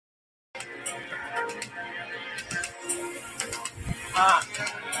Hi,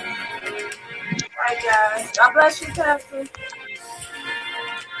 guys. God bless you, Pastor.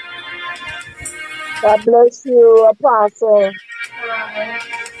 God bless you, Apostle.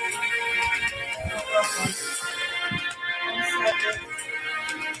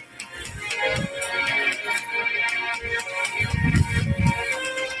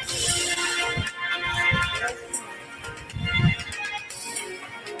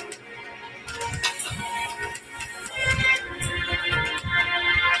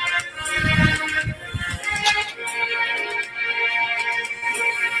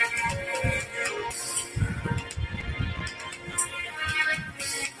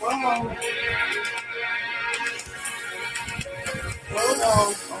 One moment. Hold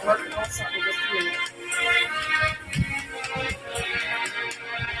on. I'm working on something just a minute.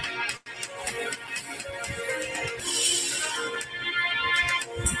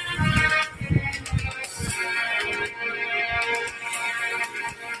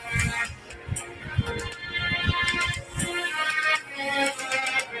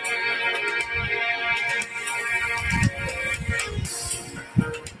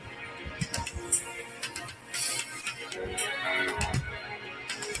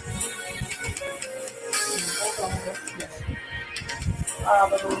 Hold on just a minute.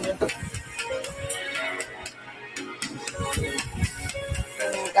 Hallelujah.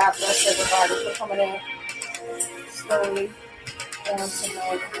 And God bless everybody for coming in slowly on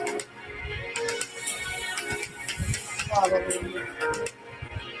tonight. Hallelujah.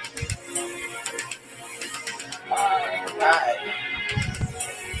 All right.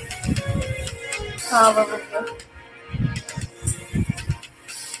 Hallelujah.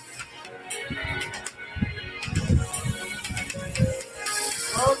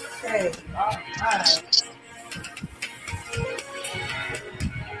 Okay. All right.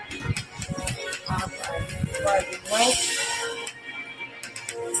 All right. Right. Link.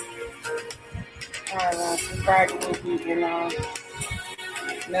 All right. Friday will be in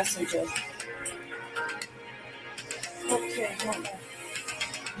Messenger. Okay. Hold on.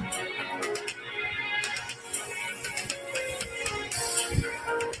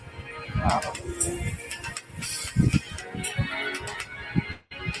 Hallelujah.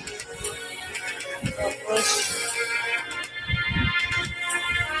 God bless you.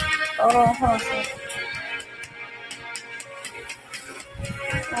 Hold on, Pastor.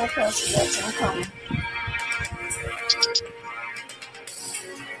 Oh, Pastor Jackson, I'm coming.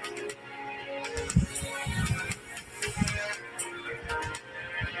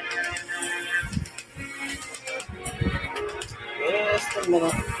 Just a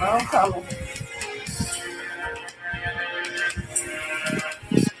minute. I'm coming.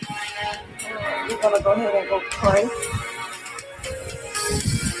 We're going to go ahead and go pray.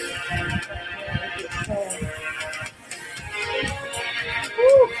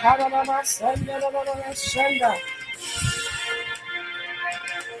 Woo! Shanda.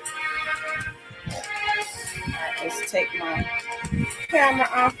 Let's take my camera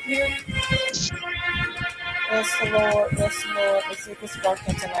off here. Bless the Lord. Bless the Lord. Let's see if it's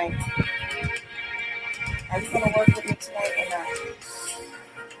working tonight. Are you going to work with me tonight or not?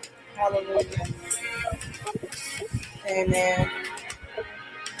 Hallelujah. Amen.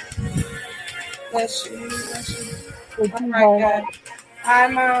 Bless you. Bless you. All right, guys. Hi,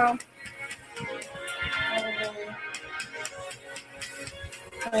 Mom. Hallelujah.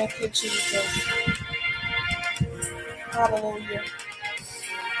 Thank you, Jesus. Hallelujah.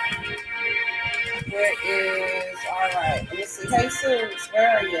 Where is, all right, let me see. Hey, Suze,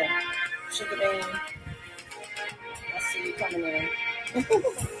 where are you? Sugar Bean. I see you coming in.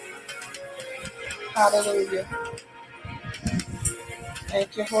 Hallelujah.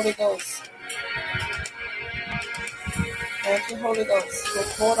 Thank you, Holy Ghost. Thank you, Holy Ghost.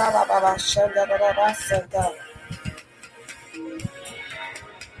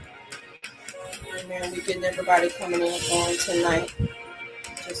 Amen. We're getting everybody coming in on tonight.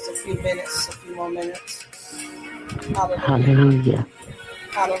 Just a few minutes, a few more minutes. Hallelujah. Hallelujah.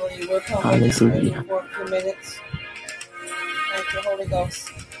 Hallelujah. We'll come with us maybe for a few minutes. Thank you, Holy Ghost.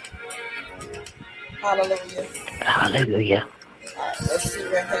 Hallelujah. Hallelujah. All right, let's see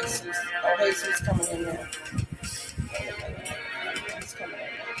where Jesus. Oh, Jesus coming in now. He's coming in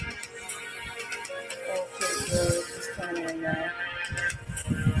now. Okay, good. He's coming in now.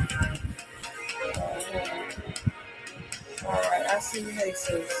 All right, I see you,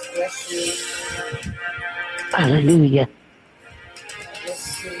 Jesus. Bless you. Hallelujah. Let's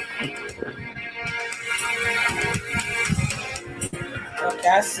see. Okay,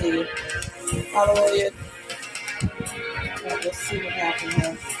 I see you. Hallelujah. Let's see what happened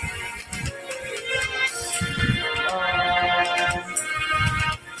here.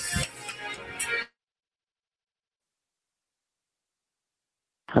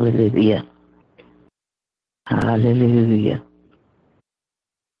 Hallelujah. Hallelujah.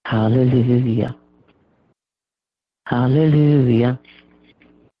 Hallelujah. Hallelujah.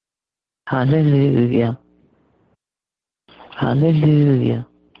 Hallelujah. Hallelujah.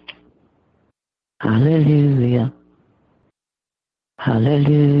 Hallelujah.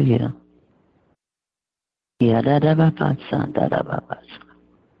 Hallelujah. Yadadababasandadababasa.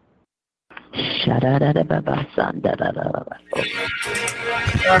 Shadadadababasandadababasa.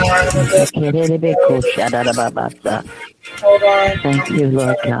 Ekerebeko shadadababasa. Hold on. Thank you,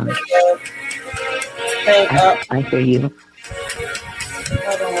 Lord God. Hang up. I hear you.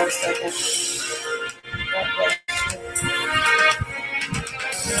 Hold on 1 second.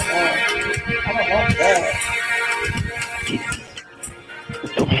 I don't want that.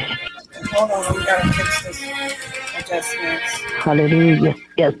 Hold on, we gotta fix this adjustments. Hallelujah.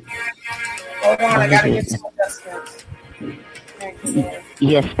 Yes. Hold on, I gotta get Hallelujah. some adjustments. Thank you, Lord.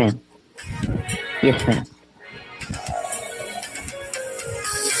 Yes, ma'am. Yes, ma'am.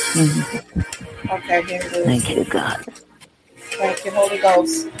 Okay, here it is. Thank you, God. Thank you, Holy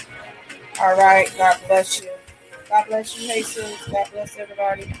Ghost. All right, God bless you. God bless you, Jesus. God bless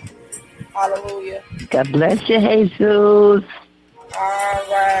everybody. Hallelujah. God bless you, Jesus. All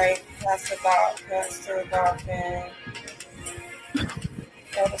right, Pastor Dolphin.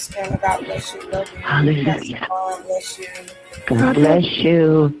 Elder Scanner, God bless you. Love you. Hallelujah. Pastor Paul, bless you. God bless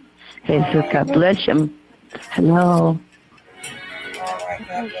you. Jesus, God bless him. Hello. All right,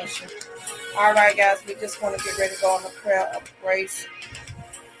 God bless you. All right, guys, we just want to get ready to go on the prayer of grace.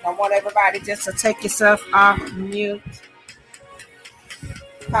 I want everybody just to take yourself off mute.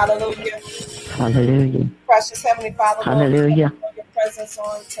 Hallelujah. Hallelujah. Precious Heavenly Father, Hallelujah. Lord, we thank you for your presence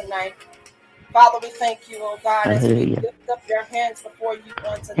on tonight. Father, we thank you, oh God, as we Hallelujah. lift up your hands before you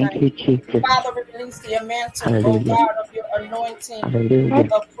on Thank tonight. you, Jesus. Father, we release the mantle, oh Hallelujah. God, of your anointing Hallelujah.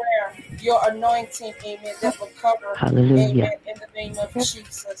 of prayer, your anointing, amen, that will cover, Hallelujah. amen, in the name of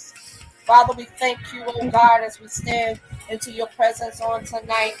Jesus. Father, we thank you, oh God, as we stand into your presence on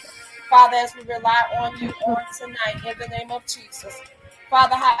tonight. Father, as we rely on you on tonight, in the name of Jesus.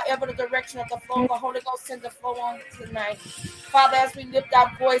 Father, however the direction of the flow of the Holy Ghost send the flow on tonight. Father, as we lift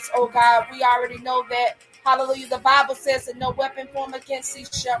our voice, oh God, we already know that, hallelujah, the Bible says that no weapon formed against thee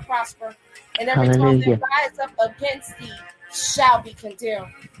shall prosper. And every tongue that Hallelujah. rise up against thee shall be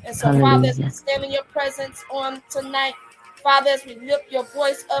condemned. And so, Father, as we Hallelujah. stand in your presence on tonight, Father, as we lift your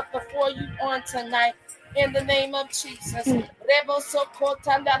voice up before you on tonight, in the name of Jesus.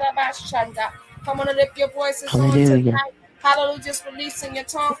 Come on and lift your voices on Hallelujah. tonight. Hallelujah. Just releasing your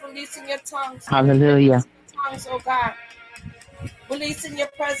tongues, releasing your tongues. Hallelujah. Releasing your tongues, oh God. Releasing your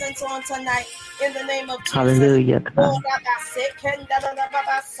presence on tonight in the name of Jesus. Hallelujah, God.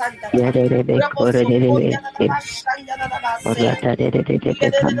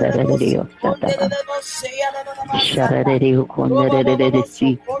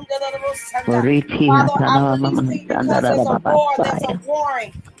 Father, I'm releasing because there's a war, there's a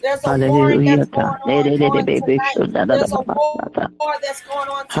warring. There's a warring Hallelujah, that's going God. on tonight. There's a war that's going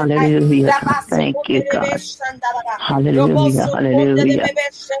on tonight. Hallelujah, God. Thank you, God. Hallelujah, hallelujah.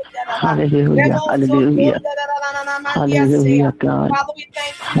 Hallelujah, hallelujah. Hallelujah, God. Father, we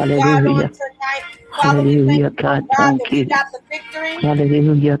thank you, God, on Hallelujah. tonight. Father, we thank Hallelujah, you, God. oh God, Thank that we you. got the victory.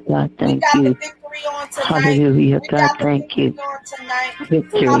 Hallelujah, God. We Thank got the you. victory on tonight. Hallelujah, We God. got the Thank victory you. on tonight.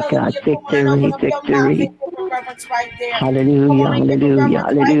 Victory, God. Hallelujah. Come on and Victory, open up your mouth victory. and give a reverence right there. Come Hallelujah, on and give a hallelujah,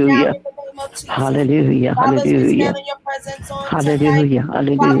 reverence right now hallelujah. in the name of Jesus. Hallelujah, Father, as we hallelujah. stand in your presence on tonight, Hallelujah, Father,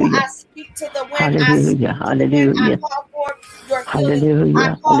 hallelujah. I speak to the wind. I Hallelujah, speak to the wind. I hallelujah. call for your healing. I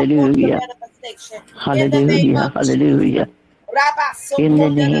Hallelujah, call for your hallelujah. manifestation in the name Hallelujah, of hallelujah. Jesus. In the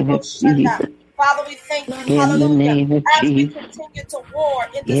name of Jesus. Father, we thank you, In the hallelujah, name of as we Jesus. continue to war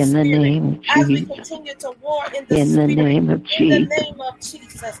in the In the spirit, name of as we Jesus. continue to war in the In the spirit, name of in the Jesus. name of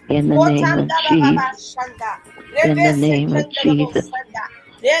Jesus. In the name of Jesus. In the name of Jesus.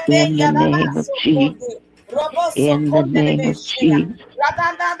 In the name of Jesus. In the name of Jesus.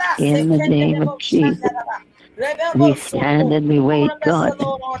 In the name of Jesus. We stand and we Come on wait, and bless the God.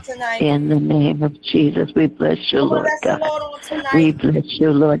 Lord on tonight. In the name of Jesus, we bless you, Come on and Lord bless the God. Lord on tonight. We bless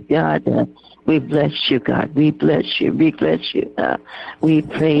you, Lord God. We bless you, God. We bless you. We bless you. We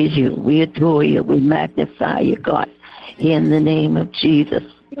praise you. We adore you. We magnify you, God. In the name of Jesus.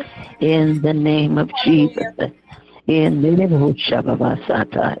 In the name of Jesus. In the name of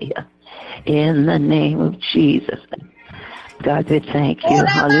Shabbat. In the name of Jesus. God, we thank you.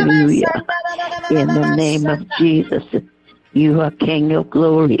 Hallelujah. In the name of Jesus. You are King of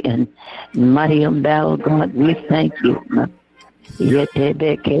glory and mighty and battle, God. We thank you.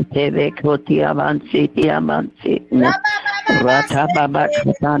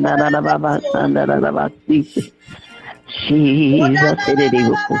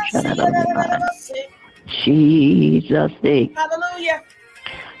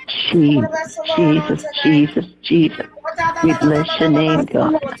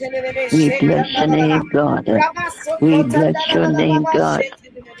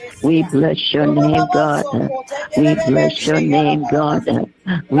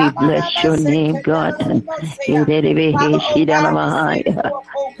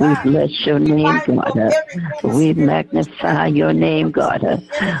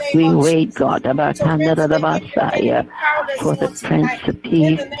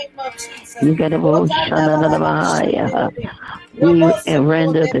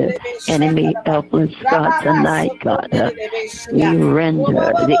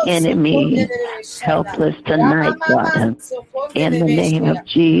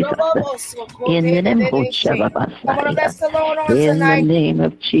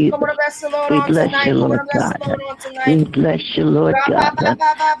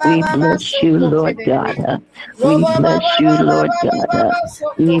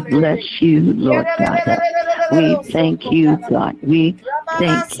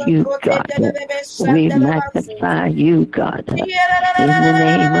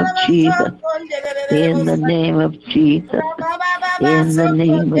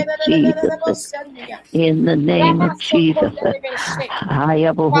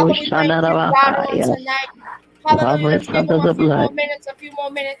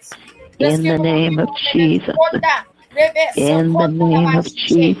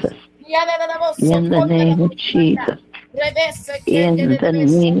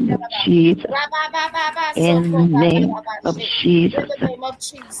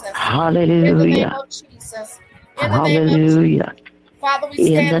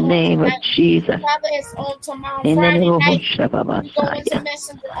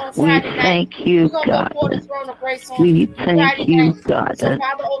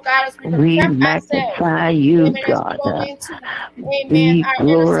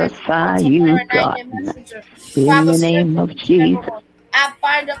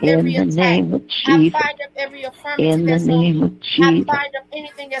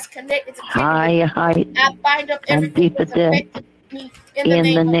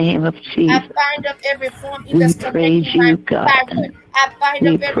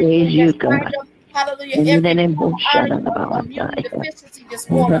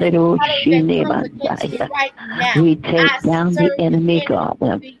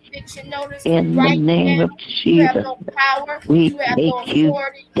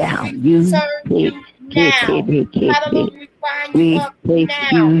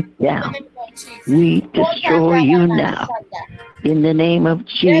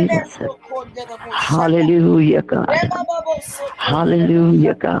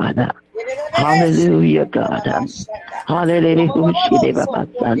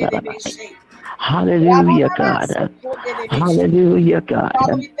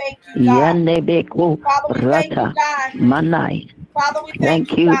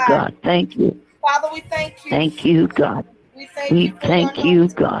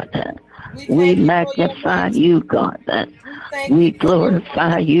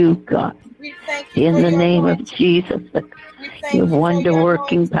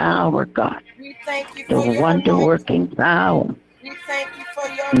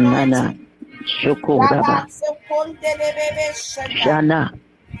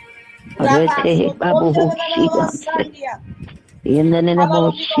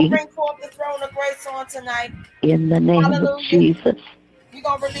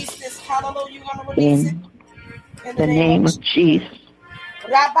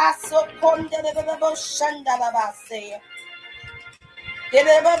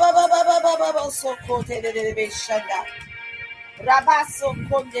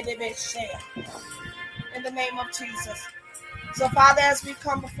 in the name of Jesus. So, Father, as we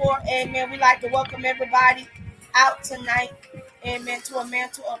come before, amen, we like to welcome everybody out tonight, amen, to a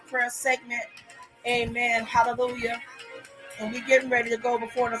Mantle of Prayer segment, amen, hallelujah. And we're getting ready to go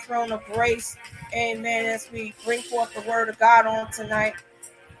before the throne of grace, amen, as we bring forth the word of God on tonight,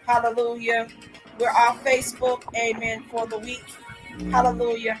 hallelujah. We're off Facebook, amen, for the week,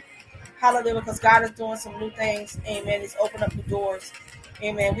 hallelujah, hallelujah, because God is doing some new things, amen, He's opened up the doors,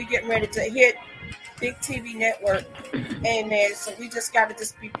 amen. We're getting ready to hit Big TV Network. Amen. So we just got to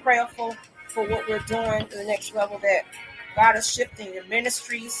just be prayerful for what we're doing to the next level, that God is shifting the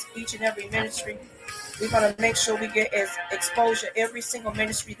ministries, each and every ministry. We're going to make sure we get as exposure every single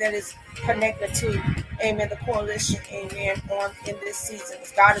ministry that is connected to, amen, the coalition, amen, on in this season.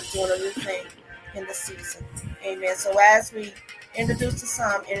 Because God is doing a new thing. in the season. Amen. So as we introduce to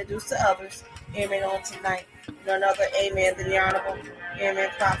some, introduce to others, amen, on tonight. None other, amen, than the Honorable, amen,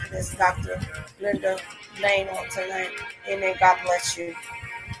 Prophetess Dr. Linda Lane on tonight. Amen. God bless you.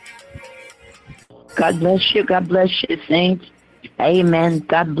 God bless you. God bless you, saints. Amen.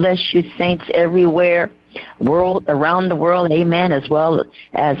 God bless you, saints everywhere, around the world. Amen. As well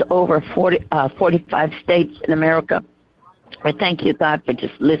as over 45 states in America. I thank you, God, for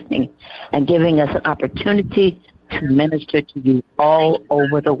just listening and giving us an opportunity to minister to you all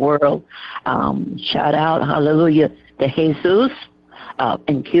over the world. Shout out, hallelujah, to Jesus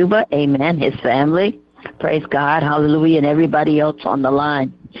in Cuba. Amen. His family. Praise God. Hallelujah. And everybody else on the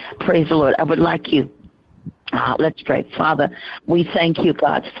line. Praise the Lord. I would like you. Let's pray. Father, we thank you,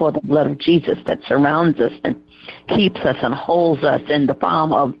 God, for the blood of Jesus that surrounds us and keeps us and holds us in the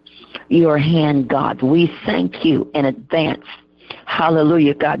palm of your hand, God. We thank you in advance.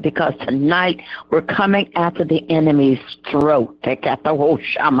 Hallelujah, God, because tonight we're coming after the enemy's throat.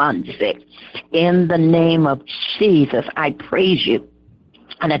 In the name of Jesus, I praise you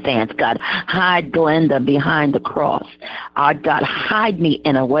in advance, God. Hide Glenda behind the cross. God, hide me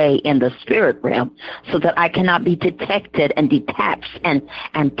in a way in the spirit realm so that I cannot be detected and detached and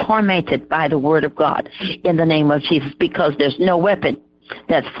tormented by the word of God in the name of Jesus, because there's no weapon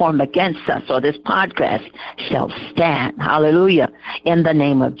that's formed against us or this podcast shall stand. Hallelujah. In the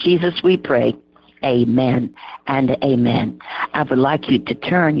name of Jesus we pray. Amen and amen. I would like you to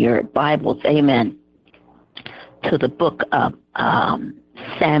turn your Bibles, amen, to the book of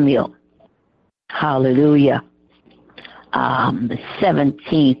Samuel. Hallelujah. The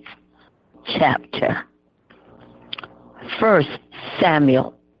 17th chapter. 1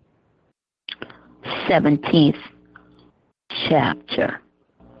 Samuel, 17th chapter.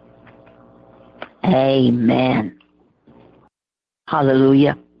 Amen.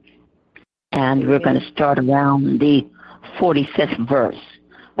 Hallelujah. And we're going to start around the 45th verse.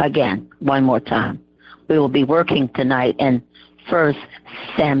 Again, one more time. We will be working tonight in 1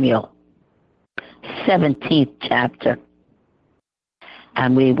 Samuel, 17th chapter.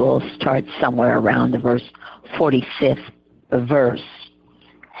 And we will start somewhere around the verse 45th verse.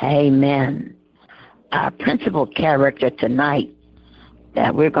 Amen. Our principal character tonight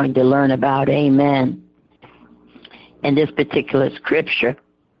that we're going to learn about, amen, in this particular scripture,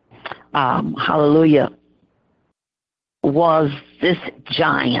 hallelujah, was this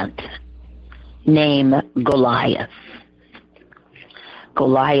giant named Goliath.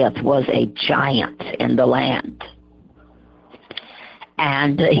 Goliath was a giant in the land.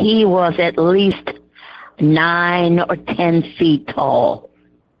 And he was at least 9 or 10 feet tall.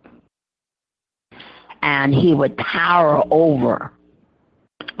 And he would tower over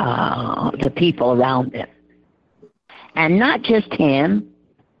the people around him. And not just him,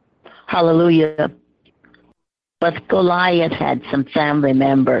 hallelujah, but Goliath had some family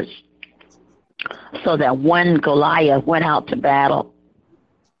members. So that when Goliath went out to battle,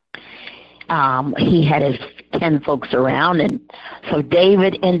 he had his 10 folks around, and so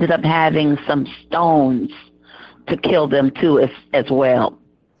David ended up having some stones to kill them too as well.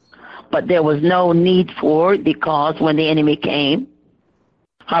 But there was no need for it, because when the enemy came,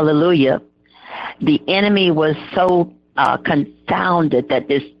 hallelujah, the enemy was so confounded that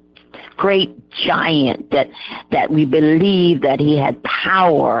this great giant that we believe that he had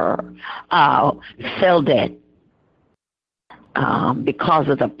power fell dead because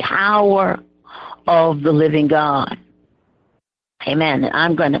of the power of the living God. Amen. And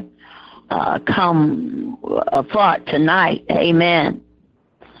I'm going to come apart tonight. Amen.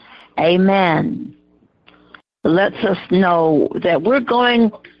 Amen. Lets us know that we're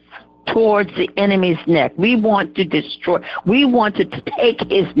going towards the enemy's neck. We want to destroy. We want to take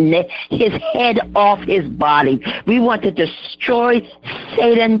his neck, his head off his body. We want to destroy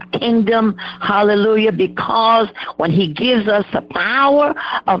Satan's kingdom. Hallelujah. Because when he gives us the power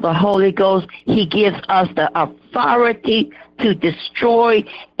of the Holy Ghost, he gives us the authority to destroy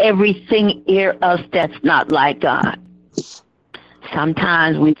everything near us that's not like God.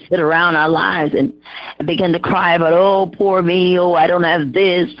 Sometimes we sit around our lives and begin to cry about, oh, poor me, oh, I don't have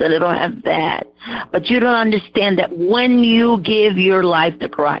this and I don't have that. But you don't understand that when you give your life to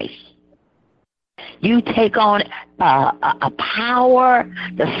Christ, you take on a power,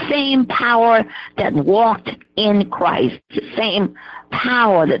 the same power that walked in Christ, the same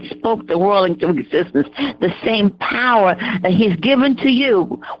power that spoke the world into existence, the same power that he's given to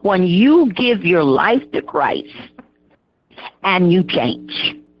you when you give your life to Christ. And you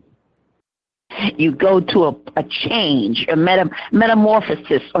change. You go to a change, a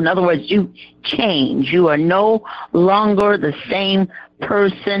metamorphosis. In other words, you change. You are no longer the same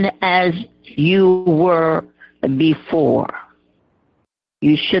person as you were before.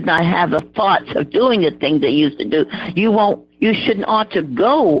 You should not have the thoughts of doing the things they used to do. You shouldn't ought to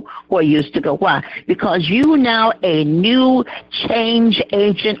go where you used to go. Why? Because you now a new change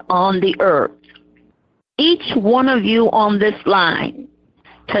agent on the earth. Each one of you on this line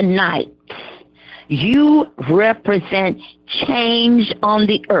tonight, you represent change on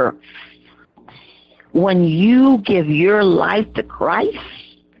the earth. When you give your life to Christ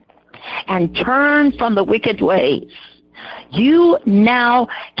and turn from the wicked ways, you now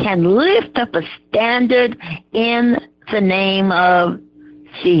can lift up a standard in the name of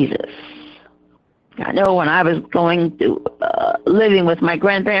Jesus. I know when I was going to living with my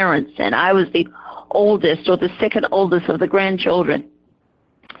grandparents, and I was the oldest or the second oldest of the grandchildren,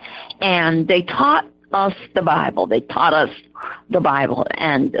 and they taught us the Bible. They taught us the Bible,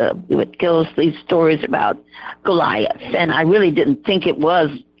 and it would give us these stories about Goliath, and I really didn't think it was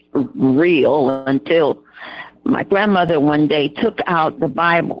real until my grandmother one day took out the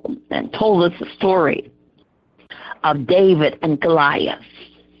Bible and told us a story of David and Goliath,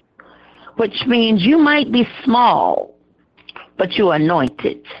 which means you might be small, but you're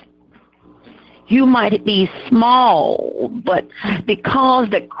anointed. You might be small, but because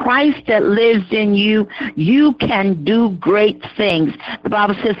the Christ that lives in you, you can do great things. The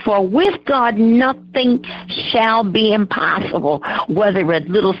Bible says, for with God nothing shall be impossible. Whether it's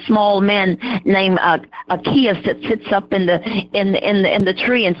little small man named Zacchaeus that sits up in the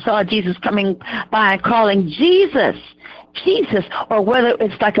tree and saw Jesus coming by and calling, Jesus, or whether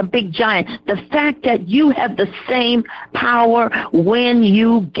it's like a big giant, the fact that you have the same power when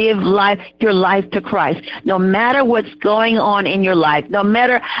you give your life to Christ. No matter what's going on in your life, no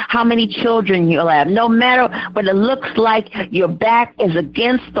matter how many children you'll have, no matter what it looks like your back is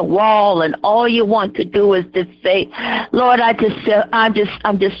against the wall and all you want to do is just say, Lord, I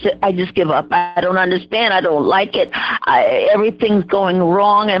just give up. I don't understand. I don't like it. Everything's going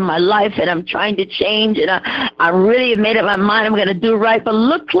wrong in my life and I'm trying to change, and I really have made up my mind I'm going to do right, but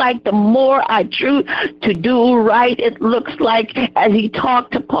looks like the more I try to do right, it looks like, as he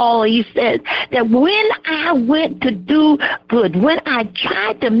talked to Paul, he said that when I went to do good, when I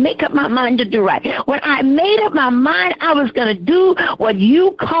tried to make up my mind to do right, when I made up my mind I was going to do what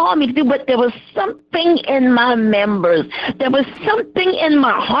you called me to do, but there was something in my members, there was something in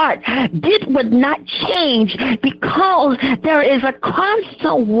my heart that would not change, because there is a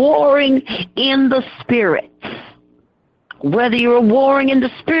constant warring in the spirit. Whether you're warring in the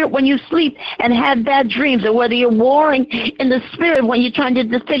spirit when you sleep and have bad dreams, or whether you're warring in the spirit when you're trying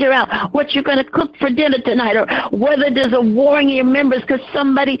to figure out what you're going to cook for dinner tonight, or whether there's a warring in your members because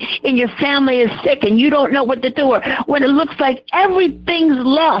somebody in your family is sick and you don't know what to do, or when it looks like everything's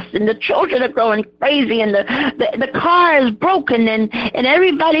lost and the children are growing crazy and the car is broken and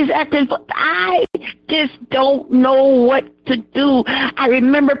everybody's acting. I just don't know what to do. I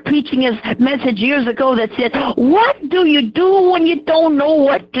remember preaching a message years ago that said, what do you do when you don't know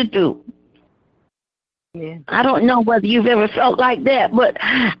what to do? Yeah. I don't know whether you've ever felt like that, but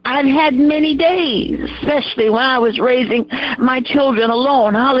I've had many days, especially when I was raising my children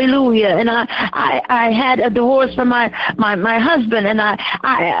alone. Hallelujah. And I had a divorce from my husband, and I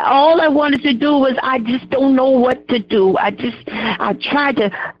all I wanted to do was I just don't know what to do. I tried to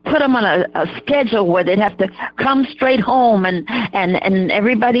put them on a schedule where they'd have to come straight home, and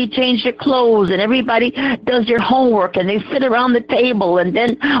everybody change their clothes, and everybody does their homework, and they sit around the table, and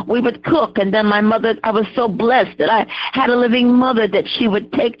then we would cook, and then my mother, I was so blessed that I had a living mother that she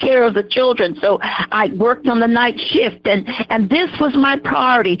would take care of the children. So I worked on the night shift, and this was my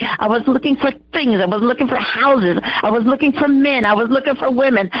priority. I was looking for things. I was looking for houses. I was looking for men. I was looking for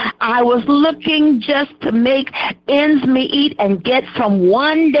women. I was looking just to make ends meet and get from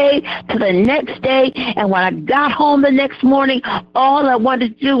one day to the next day. And when I got home the next morning, all I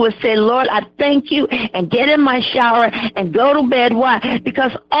wanted to do was say, Lord, I thank you, and get in my shower and go to bed. Why?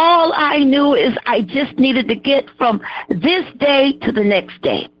 Because all I knew is I just needed to get from this day to the next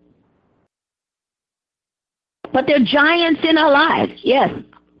day. But there are giants in our lives, yes.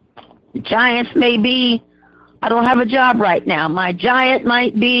 The giants may be, I don't have a job right now. My giant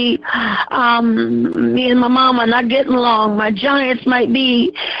might be me and my mom are not getting along. My giants might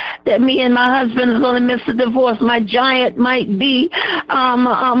be that me and my husband is going to miss a divorce. My giant might be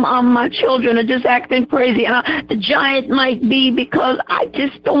my children are just acting crazy. The giant might be because I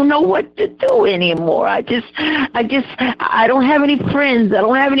just don't know what to do anymore. I don't have any friends. I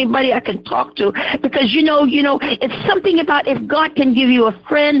don't have anybody I can talk to, because you know, it's something about if God can give you a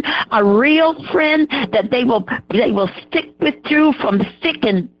friend, a real friend, that they will stick with you from thick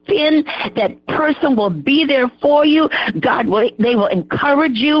and thin. That person will be there for you. They will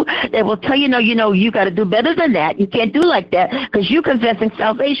encourage you. They will tell you, you got to do better than that. You can't do like that because you're confessing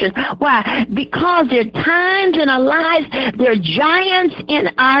salvation. Why? Because there are times in our lives, there are giants in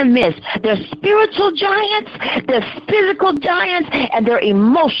our midst. There are spiritual giants, there are physical giants, and there are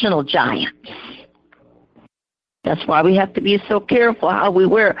emotional giants. That's why we have to be so careful how we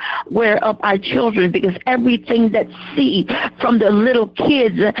wear up our children, because everything that see from the little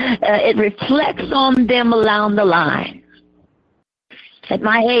kids, it reflects on them along the line. At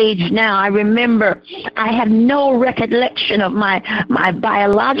my age now, I remember I have no recollection of my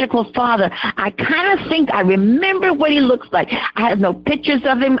biological father. I kind of think I remember what he looks like. I have no pictures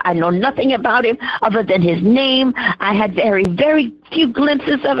of him. I know nothing about him other than his name. I had very, very few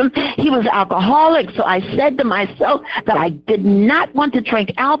glimpses of him. He was alcoholic, so I said to myself that I did not want to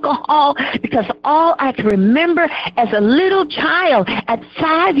drink alcohol, because all I can remember as a little child at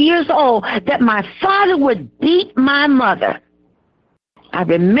 5 years old that my father would beat my mother. I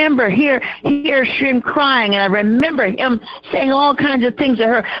remember hear him crying, and I remember him saying all kinds of things to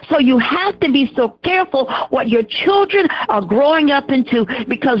her. So you have to be so careful what your children are growing up into,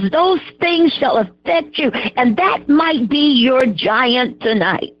 because those things shall affect you, and that might be your giant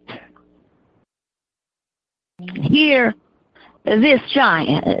tonight. Here, this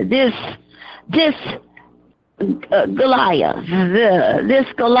giant, this Goliath, this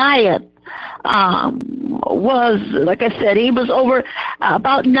Goliath was, like I said, he was over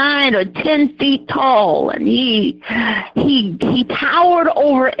about 9 or 10 feet tall, and he towered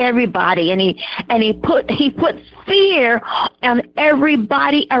over everybody, and he put fear on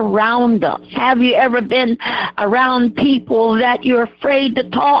everybody around us. Have you ever been around people that you're afraid to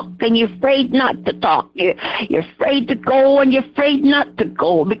talk and you're afraid not to talk? You're afraid to go and you're afraid not to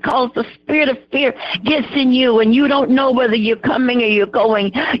go, because the spirit of fear gets in you, and you don't know whether you're coming or you're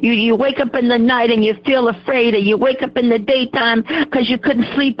going. You wake up in the night and you feel afraid, or you wake up in the daytime because you couldn't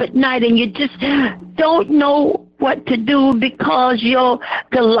sleep at night, and you just don't know what to do because your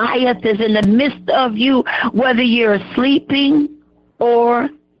Goliath is in the midst of you, whether you're sleeping or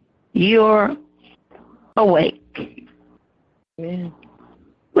you're awake. Yeah.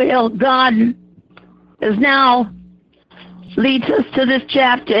 Well, God is now leads us to this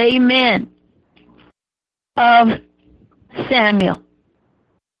chapter, amen, of Samuel,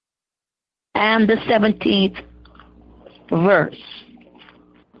 and the 17th verse.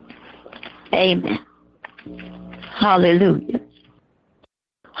 Amen. Hallelujah.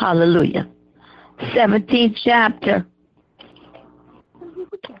 Hallelujah. 17th chapter.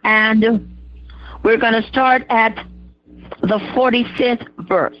 And we're going to start at the 45th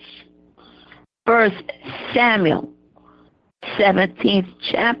verse. 1 Samuel, 17th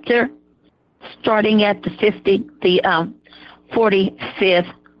chapter, starting at the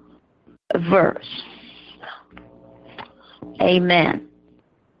 45th verse. Amen.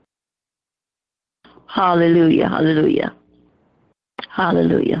 Hallelujah, hallelujah,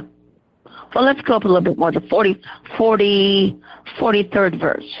 hallelujah. Well, let's go up a little bit more, the 43rd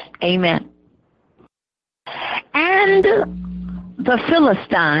verse. Amen. And the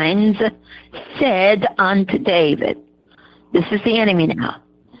Philistines said unto David, this is the enemy now,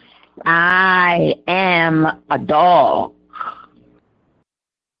 I am a dog,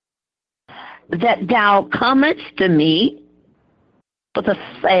 that thou comest to me with a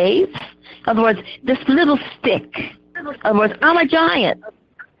faith. In other words, this little stick. In other words, I'm a giant.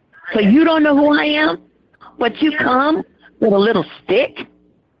 So you don't know who I am, but you come with a little stick.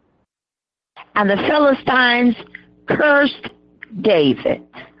 And the Philistines cursed David.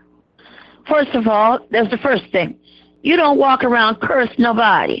 First of all, there's the first thing. You don't walk around curse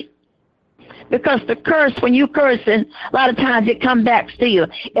nobody. Because the curse, when you cursing, a lot of times it comes back to you.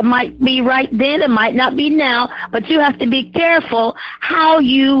 It might be right then, it might not be now, but you have to be careful how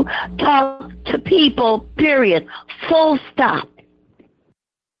you talk to people, period. Full stop.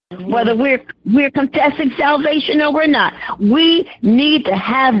 Whether we're confessing salvation or we're not, we need to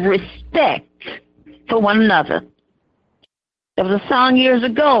have respect for one another. There was a song years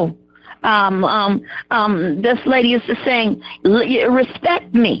ago. This lady used to sing,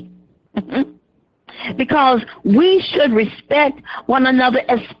 respect me. Because we should respect one another,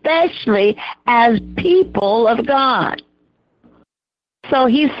 especially as people of God. So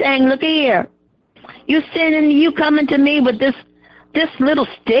he's saying, look here, you sinning, you coming to me with this little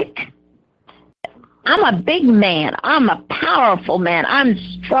stick. I'm a big man. I'm a powerful man. I'm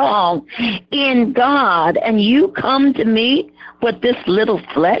strong in God. And you come to me with this little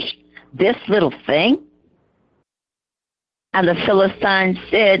flesh, this little thing. And the Philistines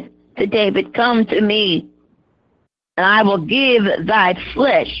said to David, come to me and I will give thy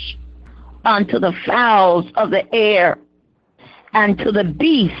flesh unto the fowls of the air and to the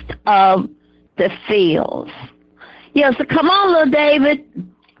beasts of the fields. Yeah, so come on, little David.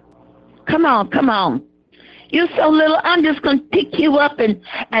 Come on. You're so little, I'm just going to pick you up and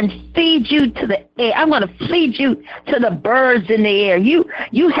feed you to the air. I'm going to feed you to the birds in the air. You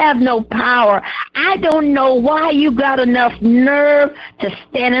have no power. I don't know why you got enough nerve to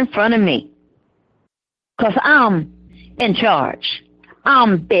stand in front of me. Because I'm in charge.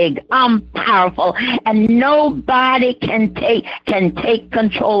 I'm big, I'm powerful, and nobody can take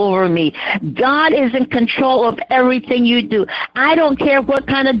control over me. God is in control of everything you do. I don't care what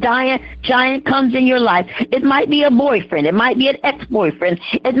kind of giant comes in your life. It might be a boyfriend, it might be an ex-boyfriend,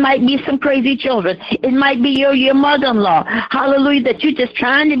 it might be some crazy children, it might be your mother-in-law, hallelujah, that you're just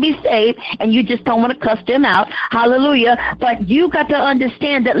trying to be saved and you just don't want to cuss them out, hallelujah. But you got to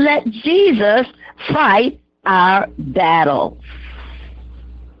understand that let Jesus fight our battle.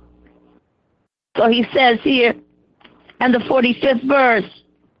 So he says here in the 45th verse,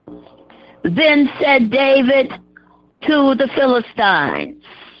 then said David to the Philistines,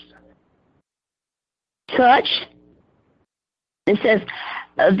 such, it says,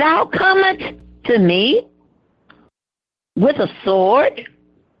 thou comest to me with a sword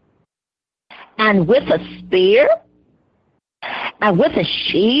and with a spear and with a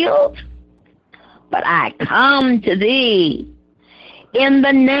shield, but I come to thee in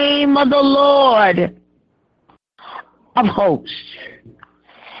the name of the Lord of hosts,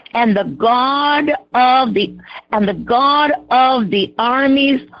 and the God of the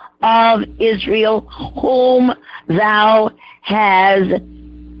armies of Israel, whom thou hast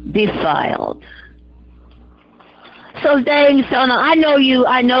defiled. So saying, so now you're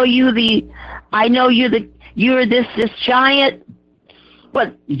this giant,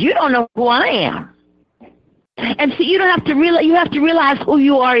 but you don't know who I am. And see, you have to realize who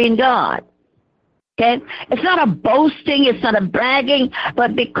you are in God. Okay? It's not a boasting, it's not a bragging,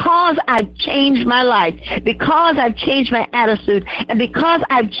 but because I've changed my life, because I've changed my attitude, and because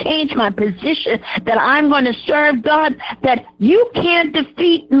I've changed my position that I'm going to serve God, that you can't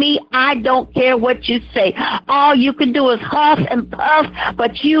defeat me. I don't care what you say. All you can do is huff and puff,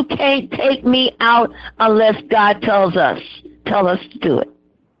 but you can't take me out unless God tells us to do it.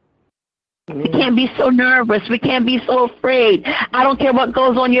 We can't be so nervous. We can't be so afraid. I don't care what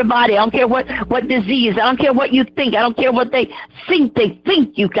goes on your body. I don't care what disease. I don't care what you think. I don't care what they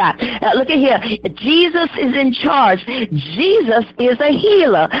think you got. Look at here. Jesus is in charge. Jesus is a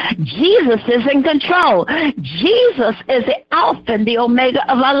healer. Jesus is in control. Jesus is the Alpha and the Omega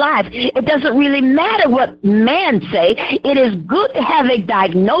of our life. It doesn't really matter what man say. It is good to have a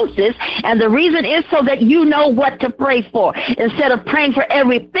diagnosis, and the reason is so that you know what to pray for. Instead of praying for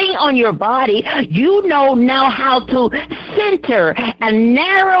everything on your body, you know now how to center and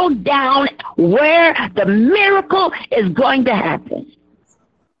narrow down where the miracle is going to happen.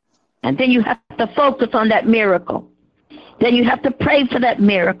 And then you have to focus on that miracle. Then you have to pray for that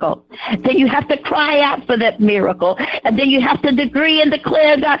miracle. Then you have to cry out for that miracle. And then you have to decree and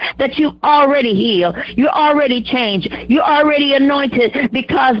declare, God, that you already healed. You're already changed. You're already anointed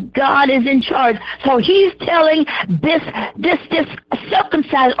because God is in charge. So he's telling this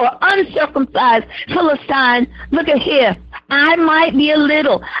circumcised or uncircumcised Philistine, look at here. I might be a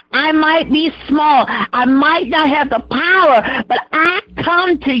little. I might be small. I might not have the power, but I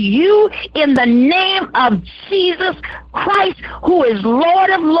come to you in the name of Jesus Christ, who is Lord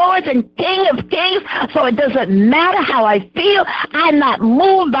of lords and King of kings. So it doesn't matter how I feel. I'm not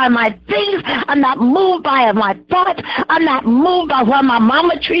moved by my things. I'm not moved by my thoughts. I'm not moved by how my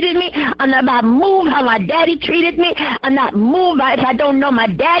mama treated me. I'm not moved how my daddy treated me. I'm not moved by if I don't know my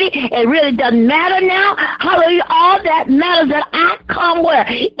daddy. It really doesn't matter now. Hallelujah. All that matters that I come where?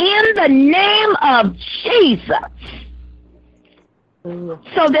 In the name of Jesus.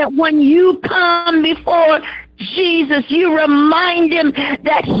 So that when you come before Jesus, you remind him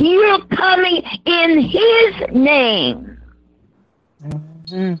that you're coming in his name.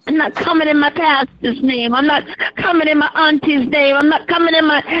 I'm not coming in my pastor's name. I'm not coming in my auntie's name. I'm not coming in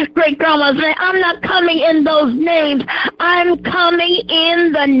my great-grandma's name. I'm not coming in those names. I'm coming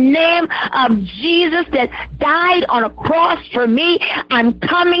in the name of Jesus that died on a cross for me. I'm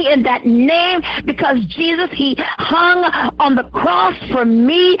coming in that name because Jesus, he hung on the cross for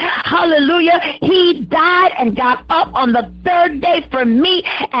me. Hallelujah. He died and got up on the third day for me.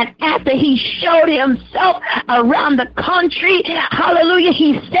 And after he showed himself around the country, hallelujah, he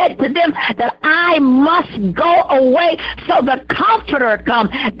said to them that I must go away so the Comforter come,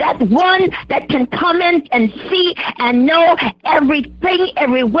 that one that can come in and see and know everything,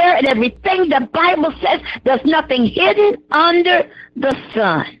 everywhere, and everything. The Bible says there's nothing hidden under the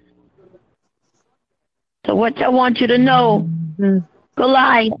sun. So what I want you to know,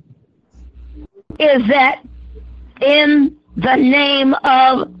 Goliath, is that in the name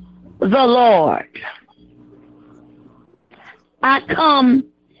of the Lord, I come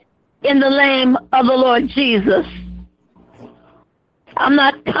in the name of the Lord Jesus. I'm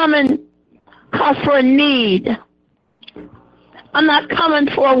not coming cause for a need. I'm not coming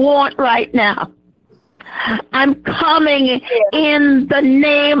for a want right now. I'm coming in the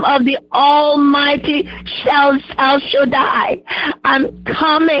name of the Almighty El Shaddai. I'm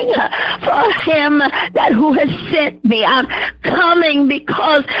coming for him that who has sent me. I'm coming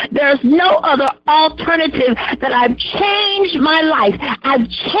because there's no other alternative, that I've changed my life. I've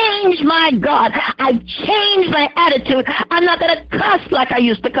changed my God. I've changed my attitude. I'm not going to cuss like I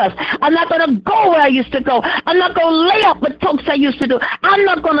used to cuss. I'm not going to go where I used to go. I'm not going to lay up with folks I used to do. I'm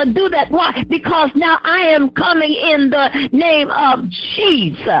not going to do that. Why? Because now I am coming in the name of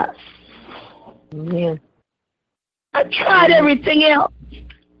Jesus. Amen. I've tried everything else.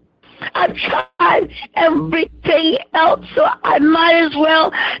 I've tried everything else, so I might as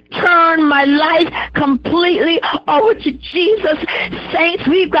well turn my life completely over to Jesus. Saints,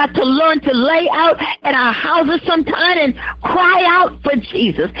 we've got to learn to lay out in our houses sometime and cry out for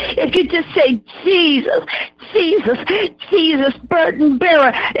Jesus. If you just say, Jesus, Jesus, Jesus, burden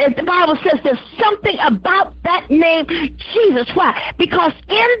bearer. If the Bible says there's something about that name, Jesus. Why? Because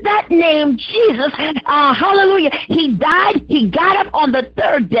in that name, Jesus, hallelujah, he died, he got up on the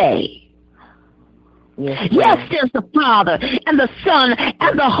third day. Yes, there's the Father and the Son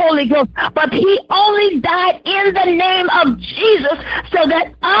and the Holy Ghost, but he only died in the name of Jesus so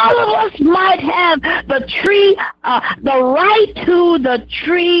that all of us might have the tree, the right to the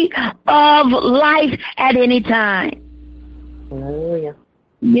tree of life at any time. Hallelujah.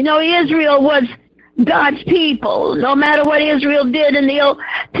 You know, Israel was God's people. No matter what Israel did in the Old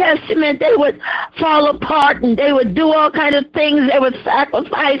Testament, they would fall apart and they would do all kinds of things. They would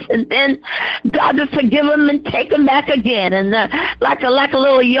sacrifice, and then God would forgive them and take them back again. And like a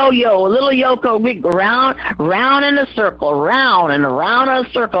little yo-yo, a little yoko, we go round in a circle, round and around in a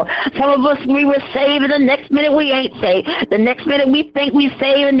circle. Some of us, we were saved, and the next minute we ain't saved. The next minute we think we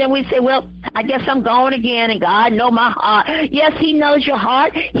saved, and then we say, well, I guess I'm going again, and God knows my heart. Yes, he knows your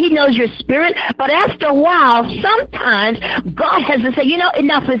heart. He knows your spirit. But after a while, sometimes God has to say, you know,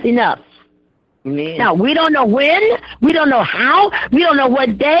 enough is enough. Amen. Now, we don't know when, we don't know how, we don't know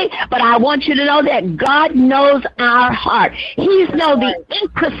what day, but I want you to know that God knows our heart. He knows the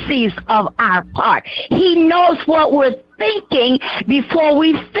intricacies of our heart. He knows what we're thinking before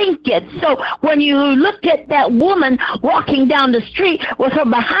we think it. So when you look at that woman walking down the street with her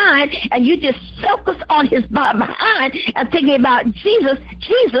behind, and you just focus on his behind and thinking about Jesus,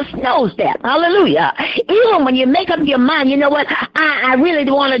 Jesus knows that. Hallelujah. Even when you make up your mind, you know what, I really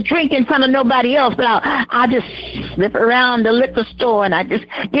don't want to drink in front of nobody else, but I'll just slip around the liquor store and I just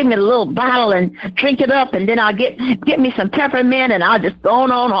give me a little bottle and drink it up, and then I'll get me some peppermint, and I'll just go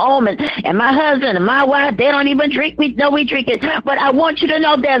on home, and my husband and my wife, they don't even drink me. No, we drink it. But I want you to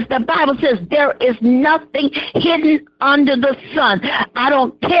know the Bible says there is nothing hidden under the sun. I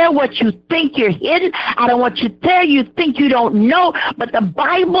don't care what you think you're hidden. I don't want you there you think you don't know. But the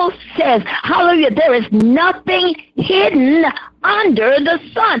Bible says, hallelujah, there is nothing hidden under the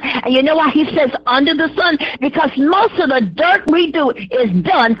sun. And you know why he says under the sun? Because most of the dirt we do is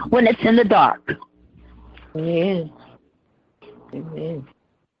done when it's in the dark. Amen. Amen.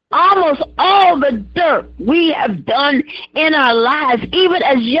 Almost all the dirt we have done in our lives, even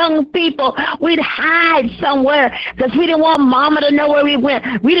as young people, we'd hide somewhere because we didn't want Mama to know where we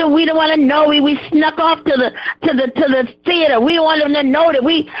went. We didn't want to know. We snuck off to the theater. We wanted them to know that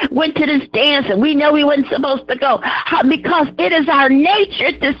we went to this dance, and we know we weren't supposed to go. Because it is our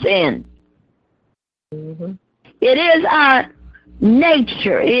nature to sin. Mm-hmm. It is our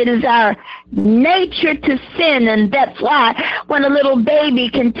nature. It is our nature to sin, and that's why when a little baby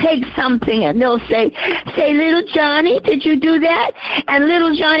can take something and they'll say, little Johnny, did you do that? And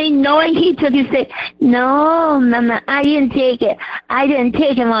little Johnny, knowing he took it, say, no, Mama, I didn't take it. I didn't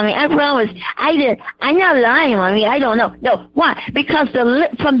take it, Mommy. I promise. I didn't. I'm not lying, Mommy. I don't know. No, why? Because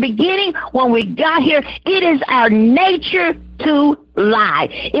from beginning, when we got here, it is our nature to lie.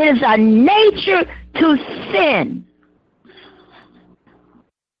 It is our nature to sin.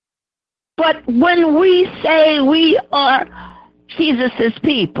 But when we say we are Jesus'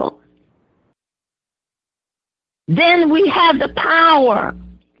 people, then we have the power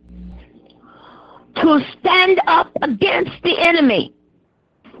to stand up against the enemy.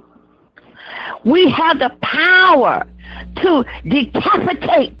 We have the power to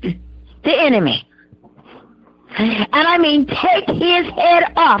decapitate the enemy. And I mean, take his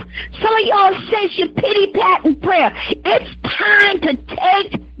head off. Some of y'all sense your pity pat in prayer. It's time to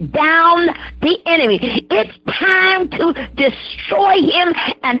take down the enemy. It's time to destroy him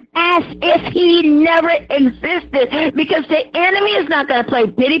and as if he never existed. Because the enemy is not going to play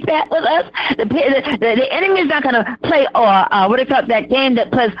pity pat with us. The enemy is not going to play what do you call that game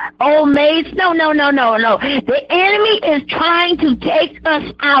that plays old maids? No. The enemy is trying to take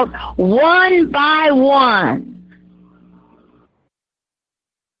us out one by one.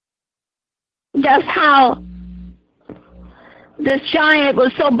 That's how this giant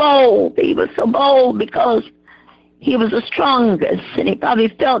was so bold. He was so bold because he was the strongest, and he probably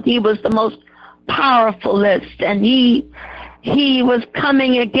felt he was the most powerfulest, and he was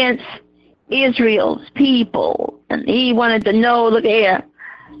coming against Israel's people, and he wanted to know, look here,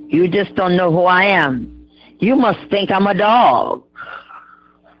 you just don't know who I am. You must think I'm a dog.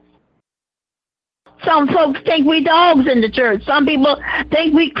 Some folks think we dogs in the church. Some people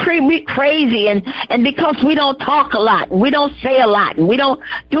think we crazy, and because we don't talk a lot, and we don't say a lot, and we don't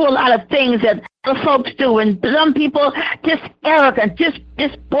do a lot of things that other folks do, and some people just arrogant, just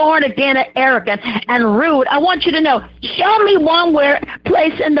born again arrogant and rude. I want you to know, show me one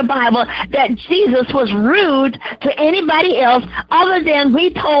place in the Bible that Jesus was rude to anybody else other than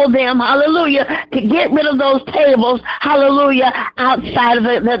we told them, hallelujah, to get rid of those tables, hallelujah, outside of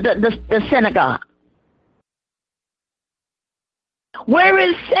the synagogue. Where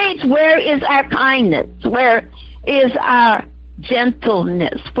is saints? Where is our kindness? Where is our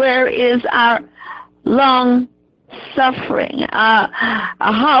gentleness? Where is our long suffering?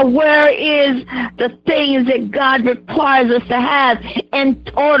 Where is the things that God requires us to have in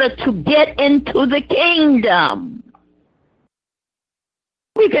order to get into the kingdom?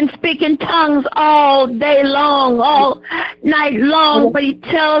 We can speak in tongues all day long, all night long, but he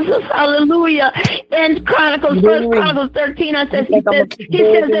tells us, hallelujah, in Chronicles, 1 Chronicles 13, he says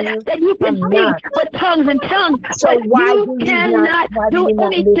that you can speak with tongues and tongues, but you cannot do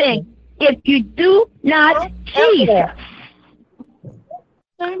anything if you do not Jesus.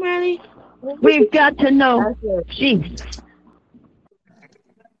 We've got to know Jesus.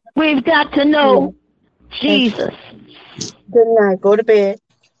 We've got to know Jesus. Good night. Go to bed.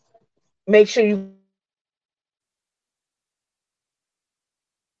 Make sure you.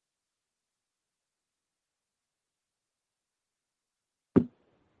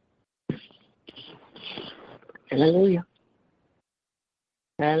 Hallelujah.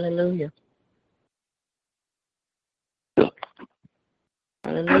 Hallelujah.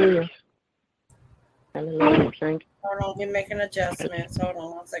 Hallelujah. Hallelujah. Thank you. Hold on, we're making adjustments. Hold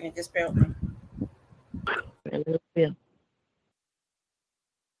on 1 second, just bear with me. Hallelujah.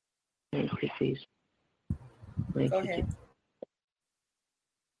 Thank you, Jesus. Thank Go you, ahead. Jesus.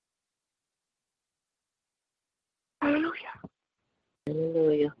 Hallelujah.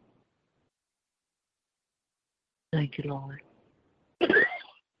 Hallelujah. Thank you, Lord.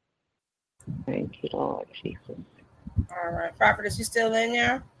 Thank you, Lord Jesus. All right, prophetess, you still in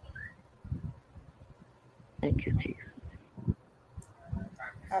there? Thank you, Jesus.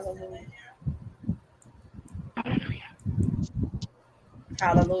 Hallelujah. Hallelujah.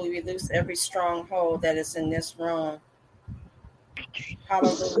 Hallelujah. We loose every stronghold that is in this room.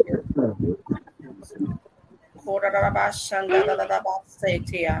 Hallelujah. Hallelujah.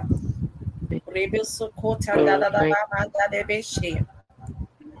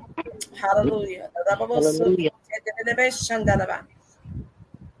 Hallelujah. Hallelujah.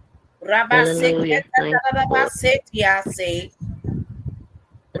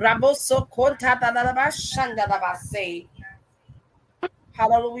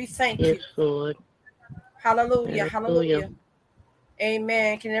 We thank you. Yes, Lord. Hallelujah. Hallelujah. Hallelujah.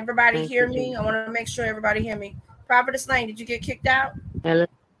 Amen. Can everybody Thank hear you, me? Jesus. I want to make sure everybody hear me. Prophetess Lane, did you get kicked out?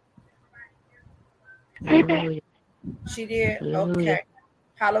 Hallelujah. She did? Hallelujah. Okay.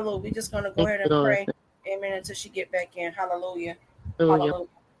 Hallelujah. We're just going to go Thank ahead you, and Lord. pray. Amen. Until she get back in. Hallelujah. Hallelujah. Hallelujah.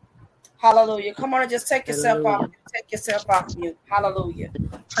 Hallelujah. Come on and just take yourself Hallelujah. off. Take yourself off mute. Hallelujah.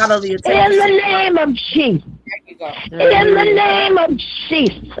 Hallelujah. Take In the yourself name of Jesus. There you go. In the name of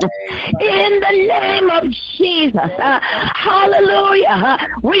Jesus. In the name of Jesus. Hallelujah.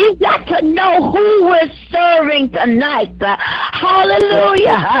 We've got to know who we're serving tonight. Hallelujah.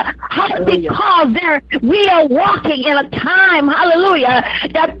 Hallelujah. Because we are walking in a time, hallelujah,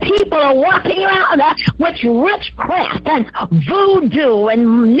 that people are walking around with witchcraft and voodoo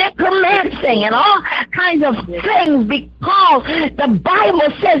and necromancy and all kinds of things, because the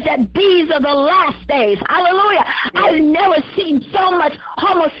Bible says that these are the last days. Hallelujah. I've never seen so much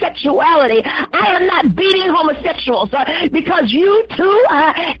homosexuality. I am not beating homosexuals because you too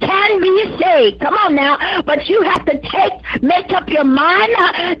can be saved. Come on now. But you have to make up your mind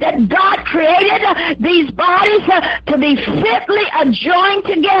that God created these bodies to be fitly adjoined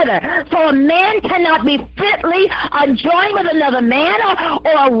together. So a man cannot be fitly joined with another man,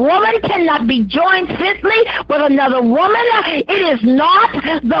 or a woman cannot be joined fitly with another woman. It is not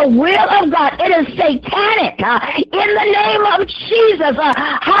the will of God. It is satanic. In the name of Jesus,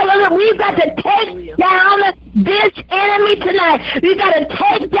 hallelujah, we've got to take down this enemy tonight. We've got to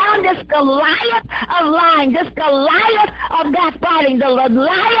take down this Goliath of lying, this Goliath of backbiting, the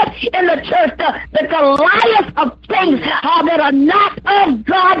Goliath in the church, the Goliath of things that are not of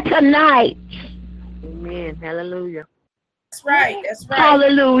God tonight. Amen. Hallelujah. That's right. That's right.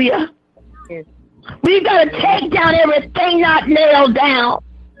 Hallelujah. Yes. We've got to take down everything not nailed down.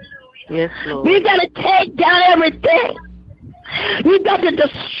 Yes, Lord. We've got to take down everything. We've got to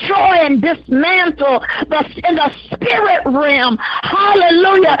destroy and dismantle in the spirit realm.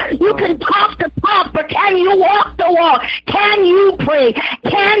 Hallelujah. You can talk the talk, but can you walk the walk? Can you pray?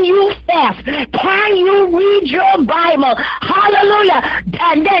 Can you fast? Can you read your Bible? Hallelujah.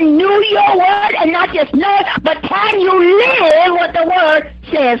 And then know your word, and not just know it, but can you live what the word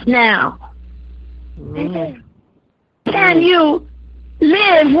says now? Amen. Can you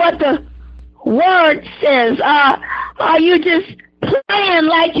live what the word says? Are you just playing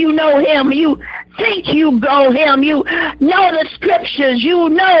like you know him? You think you know him. You know the scriptures. You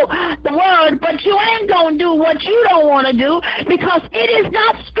know the word, but you ain't going to do what you don't want to do, because it is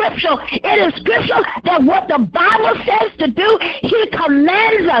not scriptural. It is scriptural that what the Bible says to do, he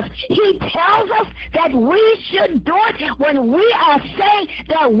commands us. He tells us that we should do it when we are saying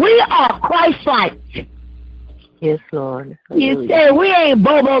that we are Christ-like. Yes, Lord. You say we ain't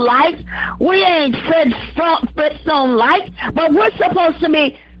Bobo-like, we ain't Flintstone-like, but we're supposed to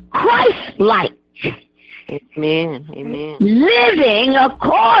be Christ-like. Amen. Amen. Living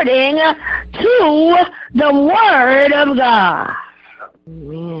according to the Word of God.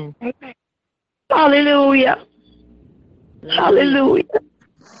 Amen. Hallelujah. Hallelujah.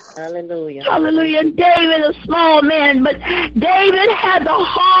 Hallelujah. Hallelujah. David, a small man, but David had the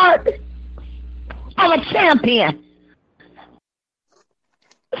heart of a champion.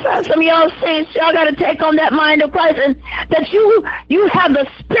 So some of y'all saints, y'all got to take on that mind of Christ, and that you have the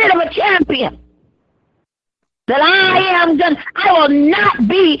spirit of a champion. That I will not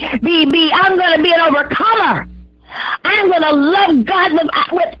be, I'm going to be an overcomer. I'm going to love God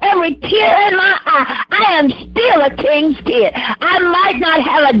with every tear in my eye. I am still a king's kid. I might not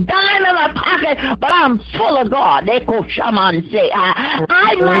have a dime in my pocket, but I'm full of God. I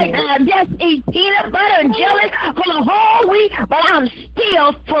might not just eat peanut butter and jelly for the whole week, but I'm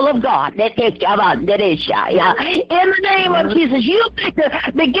still full of God. In the name of Jesus, you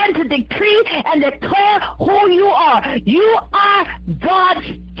begin to decree and declare who you are. You are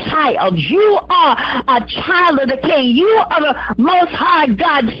God's child. You are a child of the King. You are the Most High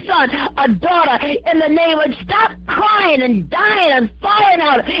God's son, a daughter. In the name of, stop crying and dying and falling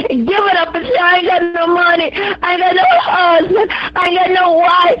out and giving up and say, I ain't got no money, I ain't got no husband, I ain't got no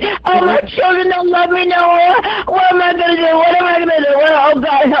wife, oh, my children don't love me no more. What am I going to do? What am I going to do? Well, oh,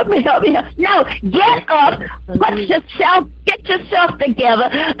 God, help me, help me. No, get up, get yourself together.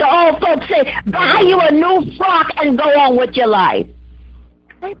 The old folks say, buy you a new frock and go on with your life.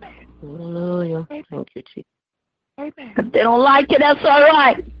 Hallelujah. Thank you, Jesus. If they don't like it, that's all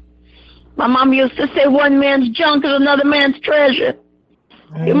right. My mom used to say one man's junk is another man's treasure.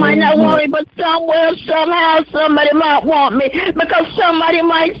 You might not want me, but somewhere, somehow, somebody might want me, because somebody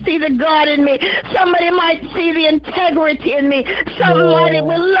might see the God in me. Somebody might see the integrity in me. Somebody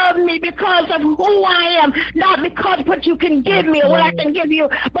will love me because of who I am, not because of what you can give me or what I can give you,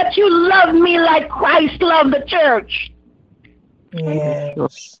 but you love me like Christ loved the church.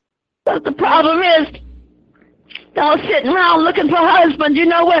 Yes. But the problem is, y'all sitting around looking for husbands, you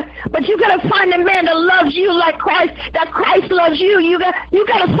know what? But you gotta find a man that loves you like Christ, that Christ loves you. You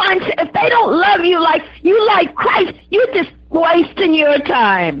gotta find, if they don't love you like Christ, you're just wasting your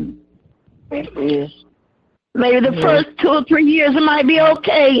time. Yes. Maybe the first 2 or 3 years it might be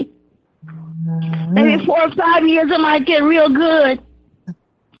okay. Maybe 4 or 5 years it might get real good.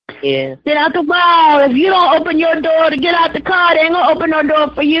 Yes. Then after a while, if you don't open your door to get out the car, they ain't gonna open no door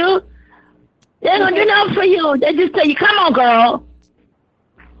for you. They ain't gonna do nothing for you. They just tell you, come on, girl.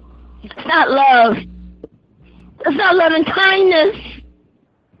 It's not love. That's not loving kindness.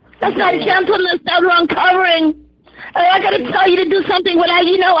 That's not gentleness. That's uncovering. I got to tell you to do something what I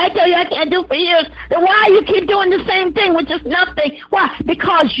tell you I can't do for years. Then why you keep doing the same thing with just nothing? Why?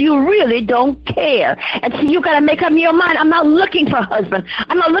 Because you really don't care. And so you got to make up your mind. I'm not looking for a husband.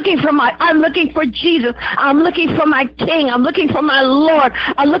 I'm looking for Jesus. I'm looking for my King. I'm looking for my Lord.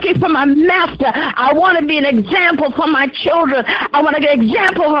 I'm looking for my Master. I want to be an example for my children. I want to be an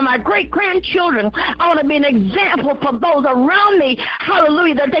example for my great-grandchildren. I want to be an example for those around me.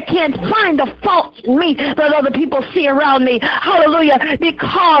 Hallelujah. That they can't find the faults in me that other people see around me. Hallelujah.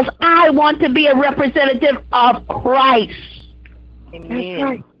 Because I want to be a representative of Christ.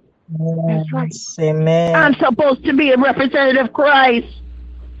 Amen. That's right. Amen. I'm supposed to be a representative of Christ.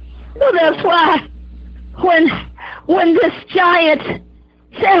 So that's why when this giant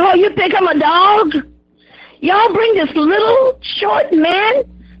said, "Oh, you think I'm a dog? Y'all bring this little short man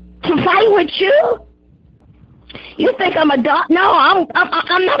to fight with you? You think I'm a dog? No,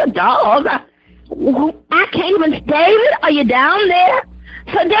 I'm not a dog. I can't even. David, are you down there?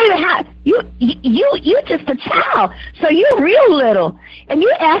 So David, you just a child. So you're real little, and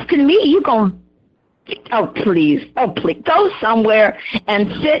you asking me, you gonna? Oh please, go somewhere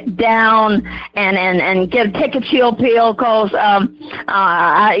and sit down and take a chill pill, cause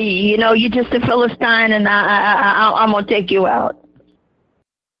you're just a Philistine, and I'm gonna take you out.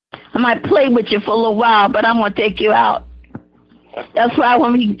 I might play with you for a little while, but I'm gonna take you out. That's why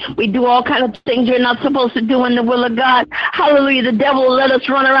when we do all kind of things we're not supposed to do in the will of God, hallelujah, the devil will let us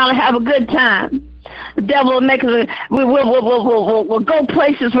run around and have a good time. The devil will make us, we'll go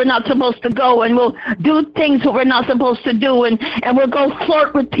places we're not supposed to go, and we'll do things that we're not supposed to do, and we'll go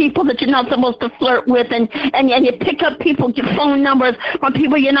flirt with people that you're not supposed to flirt with, and you pick up your phone numbers from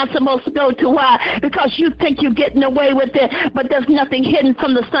people you're not supposed to go to. Why? Because you think you're getting away with it, but there's nothing hidden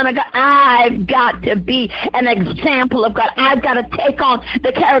from the Son of God. I've got to be an example of God. I've got to take on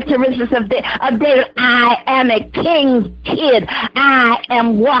the characteristics of David. I am a king's kid. I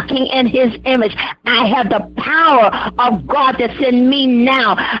am walking in his image. I have the power of God that's in me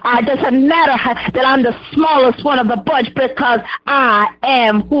now. It doesn't matter that I'm the smallest one of the bunch, because I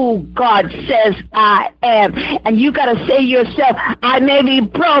am who God says I am. And you got to say to yourself, I may be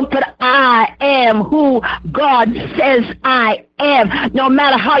broke, but I am who God says I am. No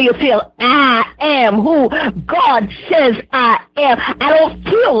matter how you feel, I am who God says I am. I don't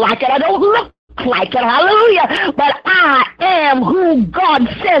feel like it. I don't look like it, hallelujah, but I am who God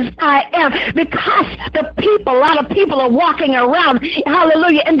says I am, because a lot of people are walking around,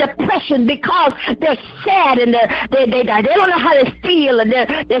 hallelujah, in depression because they're sad, and they don't know how they feel, and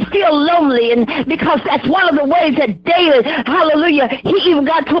they feel lonely, and because that's one of the ways that David, hallelujah, he even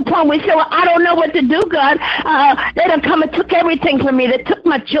got to a point where he said, well, I don't know what to do, God. They done come and took everything from me. They took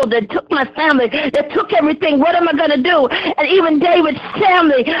my children, they took my family, they took everything. What am I going to do? And even David's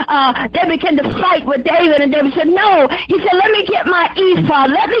family, they began to fight with David, and David said, no. He said, let me get my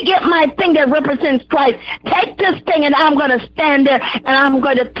ephod. Let me get my thing that represents Christ. Take this thing, and I'm going to stand there, and I'm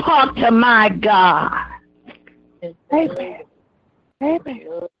going to talk to my God. Amen.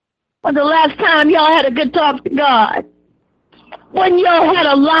 Amen. When the last time y'all had a good talk to God? When y'all had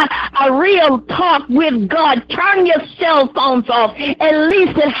a real talk with God? Turn your cell phones off at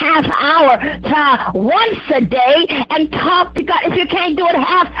least a half hour to once a day and talk to God. If you can't do it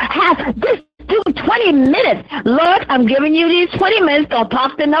half, just do 20 minutes. Lord, I'm giving you these 20 minutes. Don't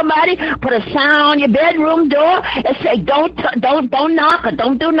talk to nobody. Put a sign on your bedroom door and say, don't knock, or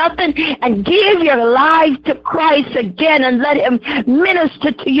don't do nothing, and give your life to Christ again, and let him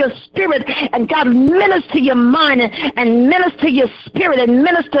minister to your spirit, and God minister to your mind, and minister to your spirit, and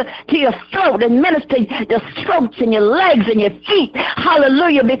minister to your throat, and minister your throats and your legs and your feet.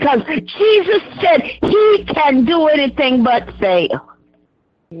 Hallelujah, because Jesus said he can do anything but fail.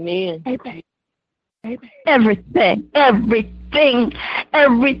 Amen. Amen. Everything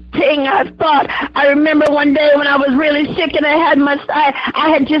I thought. I remember one day when I was really sick, and I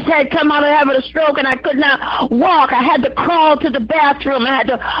had just come out of having a stroke, and I could not walk. I had to crawl to the bathroom. I had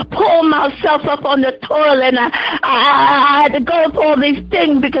to pull myself up on the toilet, and I had to go through all these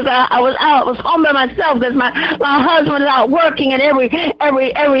things because I was home by myself, because my husband was out working, and every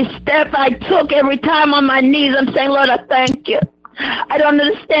step I took, every time on my knees, I'm saying, Lord, I thank you. I don't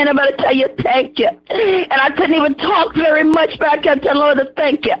understand it, but I tell you, thank you. And I couldn't even talk very much, but I kept telling Lord to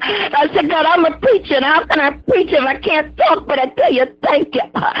thank you. And I said, God, I'm a preacher, and how can I preach if I can't talk? But I tell you, thank you.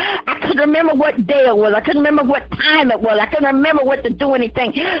 I couldn't remember what day it was. I couldn't remember what time it was. I couldn't remember what to do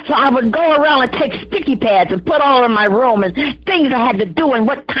anything. So I would go around and take sticky pads and put all in my room and things I had to do and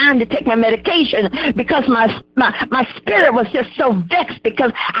what time to take my medication, because my spirit was just so vexed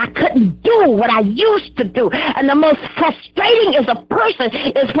because I couldn't do what I used to do. And the most frustrating as a person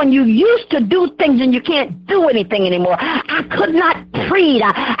is when you used to do things and you can't do anything anymore. I could not read.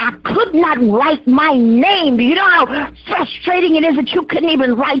 I could not write my name. Do you know how frustrating it is that you couldn't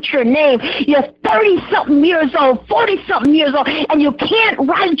even write your name? You're 30-something years old, 40-something years old, and you can't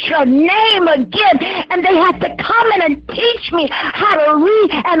write your name again. And they had to come in and teach me how to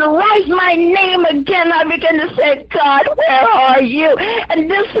read and write my name again. I began to say, God, where are you? And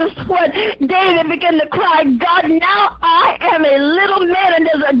this is what David began to cry, God, now I am a little man and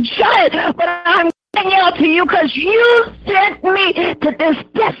there's a giant, but I'm crying out to you because you sent me to this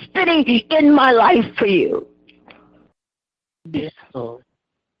destiny in my life for you. Yes, Lord.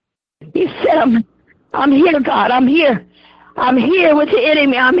 He said, I'm here, God, I'm here. I'm here with the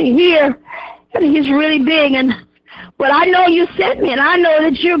enemy. I'm here. And he's really big. But I know you sent me, and I know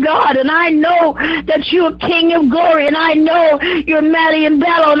that you're God, and I know that you're King of glory, and I know you're mighty in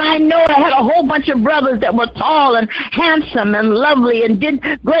battle, and I know I had a whole bunch of brothers that were tall and handsome and lovely and did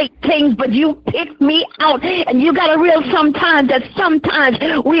great things, but you picked me out. And you got to realize sometimes that sometimes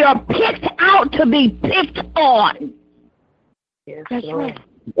we are picked out to be picked on. Yes, That's Lord. right.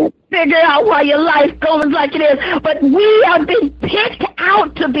 Figure out why your life goes like it is. But we have been picked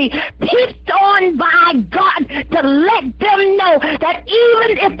out to be picked on by God to let them know that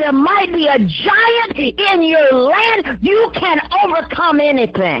even if there might be a giant in your land, you can overcome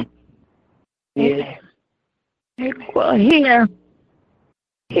anything. Yes. Well, here's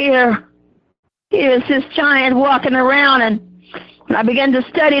this giant walking around, and when I began to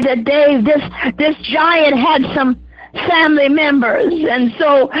study that Dave, this giant had some family members, and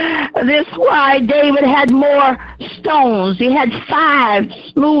so this why David had more stones. He had 5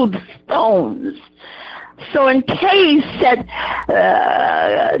 smooth stones. So in case that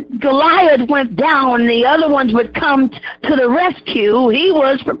Goliath went down, the other ones would come to the rescue, he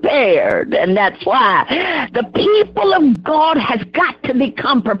was prepared. And that's why the people of God has got to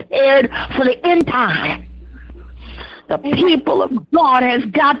become prepared for the end time. The people of God has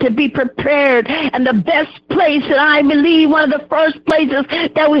got to be prepared. And the best place, and I believe one of the first places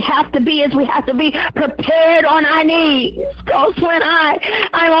that we have to be is we have to be prepared on our knees. Because when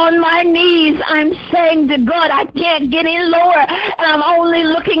I'm on my knees, I'm saying to God, I can't get any lower, and I'm only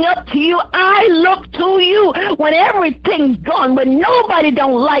looking up to you. I look to you when everything's gone, when nobody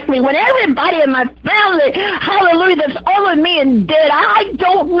don't like me, when everybody in my family, hallelujah, that's over me and dead. I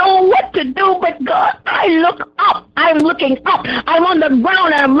don't know what to do, but God, I look up. I'm looking up. I'm on the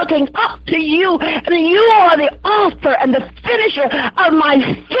ground and I'm looking up to you. And you are the author and the finisher of my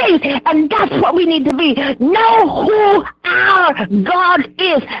faith. And that's what we need to be. Know who our God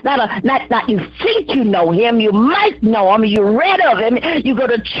is. Not you think you know him. You might know him. You read of him. You go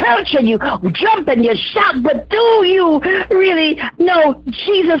to church and you jump and you shout. But do you really know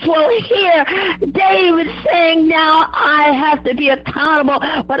Jesus? Well, here David saying, now I have to be accountable.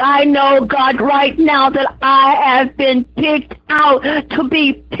 But I know, God, right now that I have been picked out to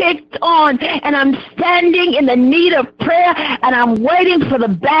be picked on, and I'm standing in the need of prayer, and I'm waiting for the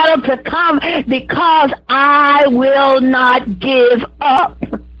battle to come because I will not give up.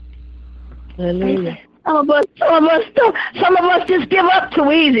 Hallelujah. Some of us just give up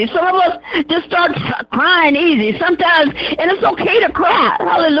too easy. Some of us just start crying easy. Sometimes, and it's okay to cry.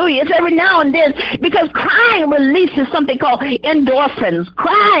 Hallelujah. It's every now and then, because crying releases something called endorphins.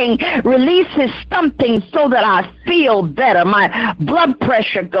 Crying releases something so that I feel better. My blood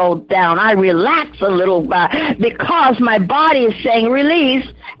pressure goes down. I relax a little because my body is saying release,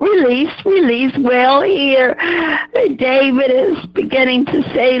 release, release. Well, here David is beginning to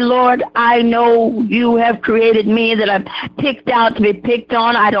say, Lord, I know you have created me, that I'm picked out to be picked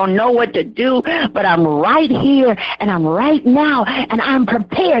on. I don't know what to do, but I'm right here and I'm right now and I'm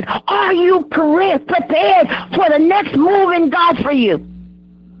prepared. Are you prepared for the next move in God for you?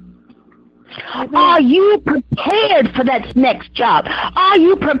 Are you prepared for that next job? Are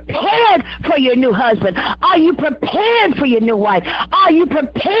you prepared for your new husband? Are you prepared for your new wife? Are you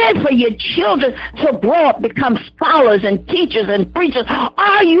prepared for your children to grow up, become scholars and teachers and preachers?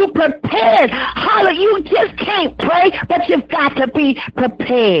 Are you prepared? Hallelujah. You just can't pray, but you've got to be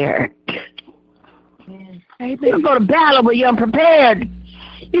prepared. You don't go to battle when you're unprepared.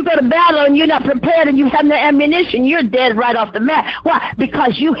 You go to battle and you're not prepared and you have no ammunition, you're dead right off the mat. Why?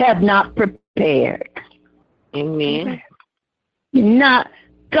 Because you have not prepared. Amen. You're not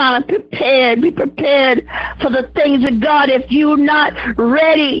gonna prepare. Be prepared for the things of God if you're not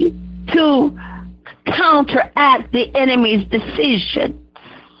ready to counteract the enemy's decision.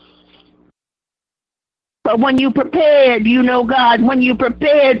 But when you prepared, you know God. When you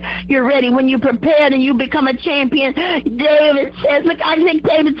prepared, you're ready. When you prepared and you become a champion, David says, look, I think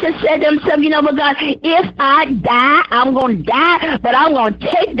David just said to himself, you know what, God, if I die, I'm going to die, but I'm going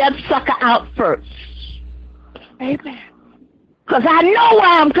to take that sucker out first. Amen. Because I know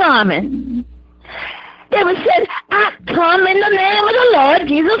where I'm coming. David said, I come in the name of the Lord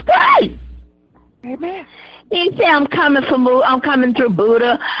Jesus Christ. Amen. He said, I'm coming through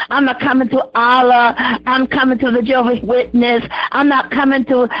Buddha. I'm not coming through Allah. I'm coming through the Jehovah's Witness. I'm not coming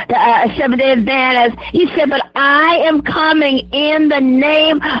through the Seventh-day Adventist. He said, but I am coming in the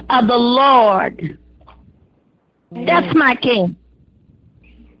name of the Lord. Amen. That's my King.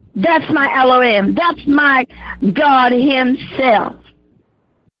 That's my Elohim. That's my God himself.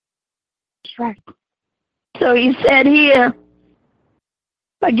 That's right. So he said here,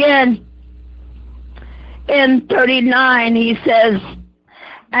 again, in 39, he says,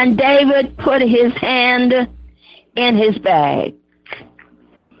 and David put his hand in his bag.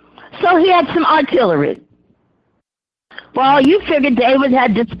 So he had some artillery. Well, you figured David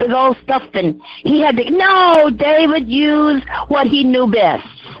had this big old stuff and he had to. No, David used what he knew best.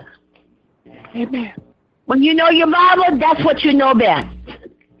 Amen. When you know your Bible, that's what you know best.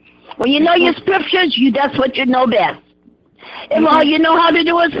 When you know your scriptures, that's what you know best. If all you know how to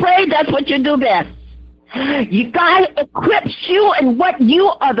do is pray, that's what you do best. God equips you in what you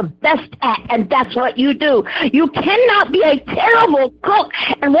are the best at, and that's what you do. You cannot be a terrible cook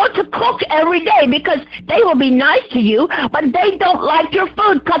and want to cook every day because they will be nice to you, but they don't like your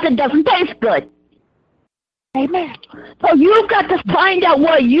food because it doesn't taste good. Amen. So you've got to find out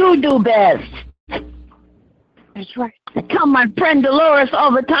what you do best. That's right. I tell my friend Dolores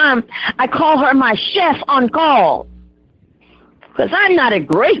all the time, I call her my chef on call. Because I'm not a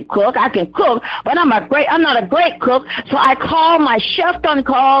great cook. I can cook, but I'm not a great cook. So I call my chef on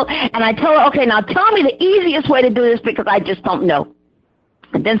call, and I tell her, okay, now tell me the easiest way to do this because I just don't know.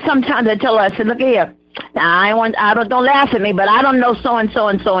 And then sometimes I tell her, I said, look here, now don't laugh at me, but I don't know so and so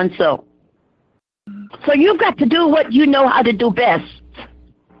and so and so. So you've got to do what you know how to do best.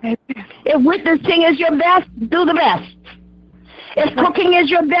 If witnessing is your best, do the best. If cooking is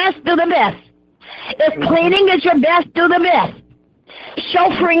your best, do the best. If cleaning is your best, do the best.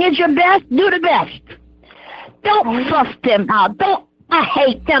 Chauffeuring is your best, do the best. Don't fuss them out. I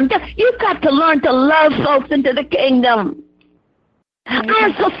hate them. You've got to learn to love folks into the kingdom. I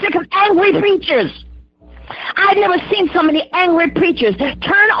am so sick of angry preachers. I've never seen so many angry preachers.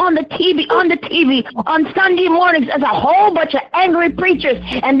 Turn on the TV on Sunday mornings, there's a whole bunch of angry preachers,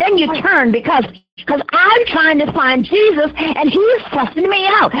 and then you turn because I'm trying to find Jesus, and he's fussing me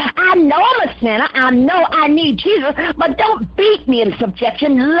out. I know I'm a sinner. I know I need Jesus, but don't beat me into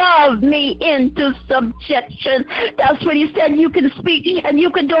subjection. Love me into subjection. That's what he said. You can speak, and you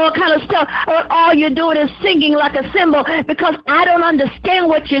can do all kind of stuff, but all you're doing is singing like a cymbal because I don't understand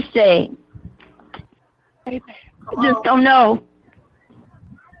what you're saying. I just don't know.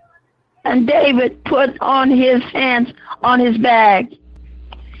 And David put on his hands on his bag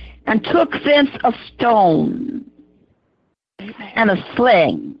and took thence a stone and a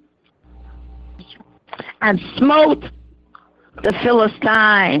sling and smote the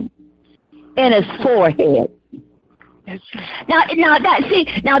Philistine in his forehead. Now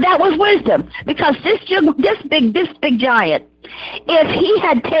that was wisdom, because this big giant, if he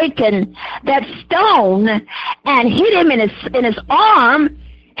had taken that stone and hit him in his arm,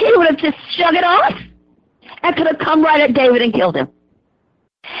 he would have just shug it off and could have come right at David and killed him.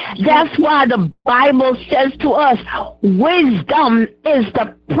 That's why the Bible says to us, wisdom is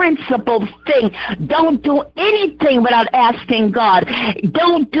the principal thing. Don't do anything without asking God.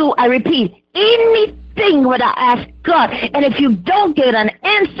 Don't do, I repeat, anything without asking God. And if you don't get an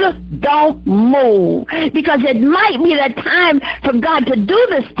answer, don't move. Because it might be the time for God to do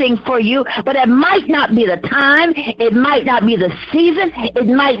this thing for you, but it might not be the time. It might not be the season. It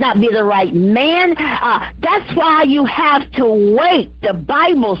might not be the right man. That's why you have to wait. The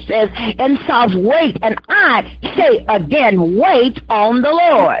Bible says in Psalms, wait. And I say again, wait on the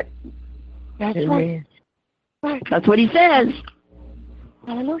Lord. That's right. That's what he says.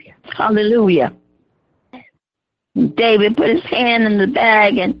 Hallelujah. Hallelujah. David put his hand in the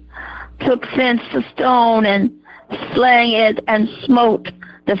bag and took thence the stone and slang it and smote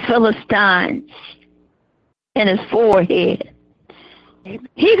the Philistines in his forehead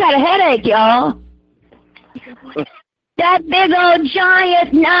He got a headache, y'all. That big old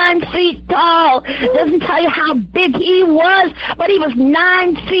giant, 9 feet tall. Doesn't tell you how big he was, but he was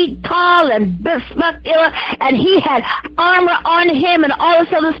 9 feet tall and muscular, and he had armor on him and all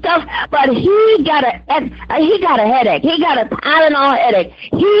this other stuff. But he got a headache. He got a Tylenol headache.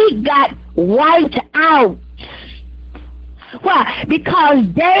 He got wiped out. Why? Because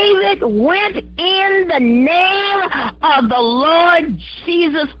David went in the name of the Lord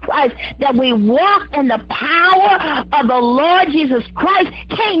Jesus Christ. That we walk in the power of the Lord Jesus Christ.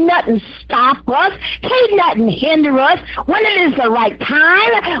 Can't nothing stop us. Can't nothing hinder us. When it is the right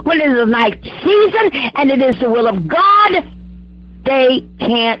time, when it is the right season, and it is the will of God, they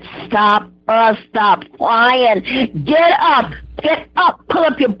can't stop us. Stop flying. Get up, pull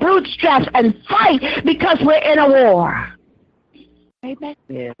up your bootstraps and fight, because we're in a war. Amen.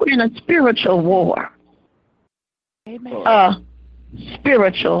 Yeah. We're in a spiritual war. Amen. A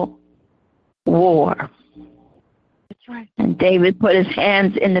spiritual war. That's right. And David put his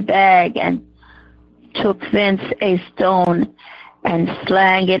hands in the bag and took thence a stone and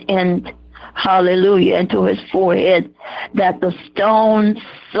slang it in, hallelujah, into his forehead, that the stone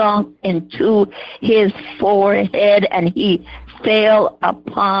sunk into his forehead, and he fell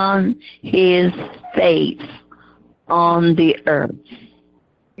upon his face on the earth.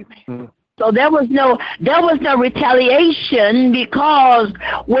 So there was no retaliation, because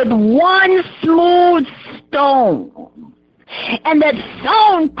with one smooth stone, and that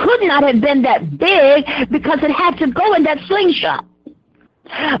stone could not have been that big because it had to go in that slingshot.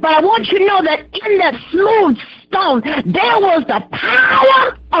 But I want you to know that in that smooth stone, there was the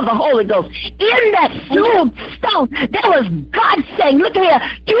power of the Holy Ghost. In that smooth stone, there was God saying, look here,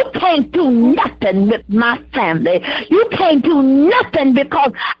 you can't do nothing with my family. You can't do nothing,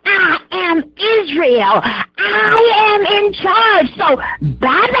 because I am Israel. I am in charge. So,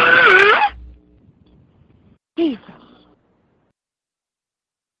 bye-bye. Jesus.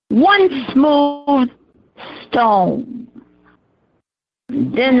 One smooth stone.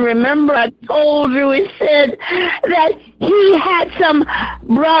 Then remember, I told you, he said that he had some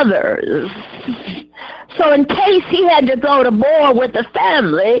brothers. So in case he had to go to war with the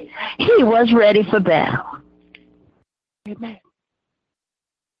family, he was ready for battle. Amen.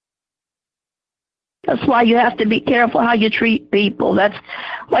 That's why you have to be careful how you treat people. That's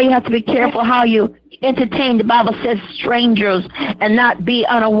why you have to be careful how you entertain, the Bible says, strangers, and not be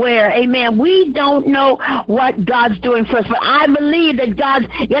unaware. Amen. We don't know what God's doing for us, but I believe that God's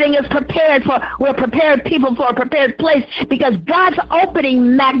getting us prepared for, we're prepared people for a prepared place, because God's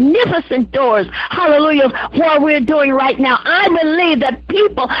opening magnificent doors, hallelujah, for what we're doing right now. I believe that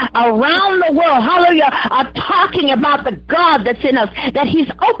people around the world, hallelujah, are talking about the God that's in us, that he's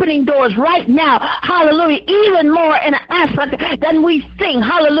opening doors right now, hallelujah, even more in Africa than we think,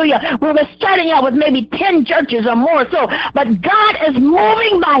 hallelujah. We were starting out with maybe 10 churches or more, so, but God is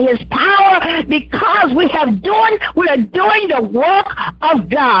moving by his power, because we are doing the work of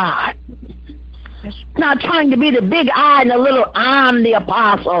God. Not trying to be the big I and the little I'm the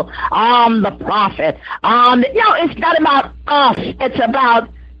apostle, I'm the prophet. No, it's not about us. It's about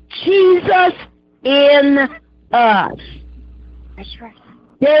Jesus in us. That's right.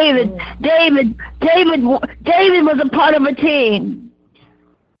 David was a part of a team.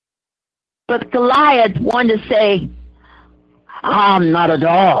 But Goliath wanted to say, I'm not a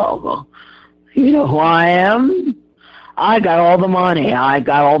dog. You know who I am? I got all the money. I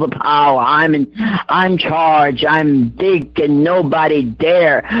got all the power. I'm charged. I'm big, and nobody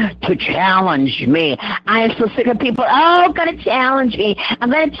dare to challenge me. I am so sick of people, gonna challenge me.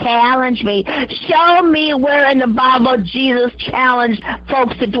 I'm gonna challenge me. Show me where in the Bible Jesus challenged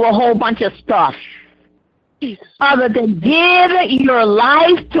folks to do a whole bunch of stuff, other than give your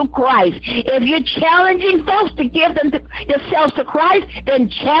life to Christ. If you're challenging folks to give yourselves to Christ, then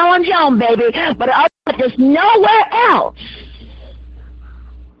challenge on, baby. But there's nowhere else.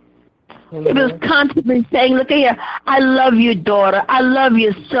 He was constantly saying, look here, I love you, daughter. I love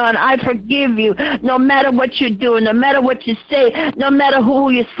you, son. I forgive you. No matter what you do, no matter what you say, no matter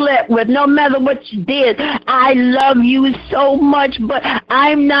who you slept with, no matter what you did, I love you so much, but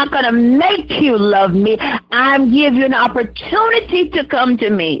I'm not going to make you love me. I'm giving you an opportunity to come to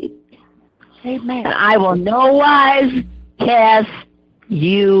me. Amen. And I will no wise cast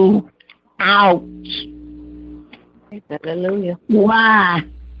you out. Hallelujah. Why?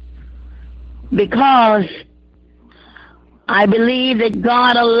 Because I believe that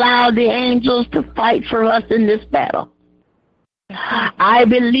God allowed the angels to fight for us in this battle. I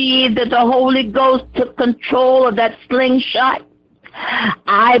believe that the Holy Ghost took control of that slingshot.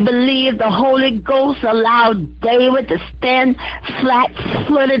 I believe the Holy Ghost allowed David to stand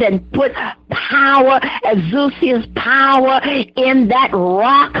flat-footed and put power, Zeus's power, in that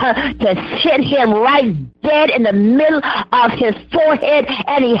rock to hit him right dead in the middle of his forehead,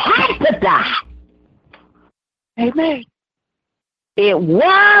 and he had to die. Amen. It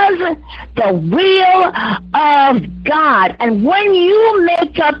was the will of God. And when you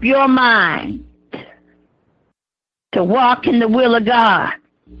make up your mind to walk in the will of God,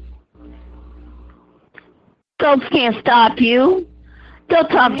 folks can't stop you. They'll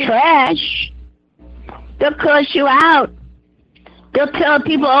talk trash. They'll cuss you out. They'll tell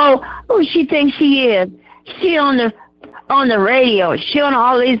people, oh, who she thinks she is. She on the radio. She on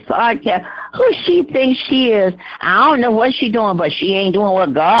all these podcasts. Who she thinks she is. I don't know what she doing, but she ain't doing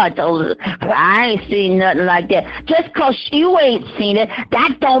what God told her. I ain't seen nothing like that. Just because you ain't seen it,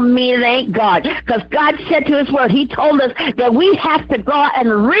 that don't mean it ain't God. Because God said to his word, he told us that we have to go out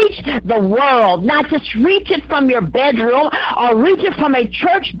and reach the world, not just reach it from your bedroom or reach it from a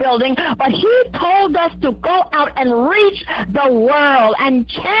church building, but he told us to go out and reach the world and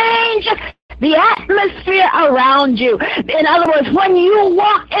change the atmosphere around you. In other words, when you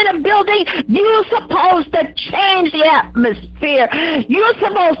walk in a building, you're supposed to change the atmosphere. You're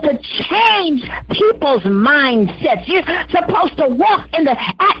supposed to change people's mindsets. You're supposed to walk in the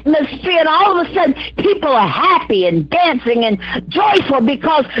atmosphere, and all of a sudden, people are happy and dancing and joyful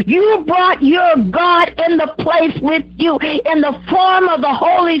because you brought your God in the place with you in the form of the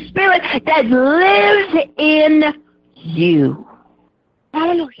Holy Spirit that lives in you.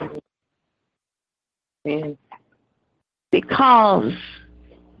 Hallelujah. Because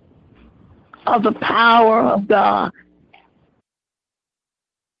of the power of God.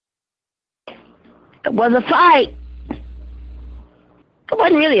 It was a fight. It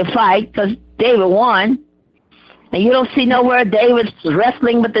wasn't really a fight because David won. And you don't see nowhere David's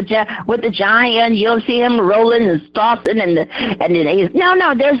wrestling with the giant. You don't see him rolling and stomping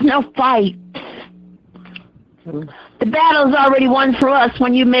no, there's no fight. The battle's already won for us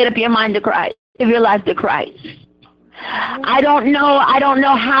when you made up your mind to Christ. Give your life to Christ. I don't know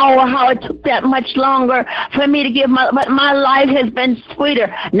how it took that much longer for me to give but my life has been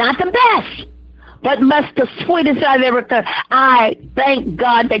sweeter. Not the best, but much the sweetest I've ever done. I thank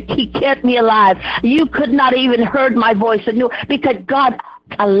God that he kept me alive. You could not even heard my voice and knew, because God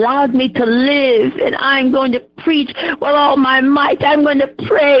allowed me to live, and I'm going to preach with all my might. I'm going to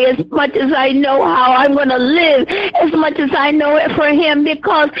pray as much as I know how. I'm going to live as much as I know it for him,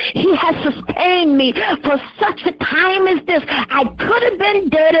 because he has sustained me for such a time as this. I could have been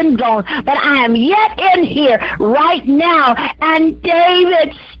dead and gone, but I am yet in here right now. And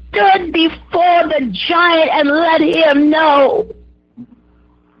David stood before the giant and let him know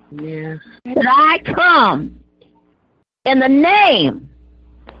that I come in the name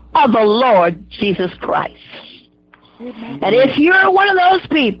of the Lord Jesus Christ. And if you're one of those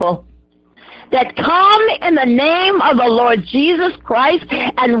people that come in the name of the Lord Jesus Christ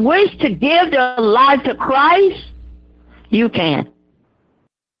and wish to give their life to Christ, you can.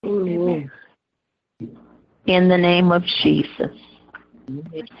 In the name of Jesus.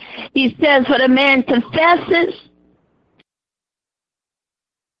 He says, when a man confesses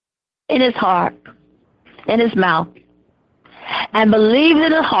in his heart, in his mouth, and believes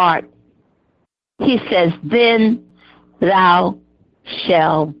in his heart, he says, then thou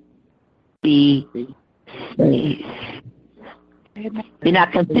shalt be saved. You're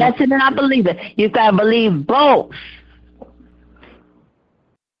not confessing and not believing. You've got to believe both.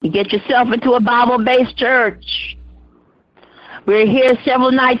 You get yourself into a Bible-based church. We're here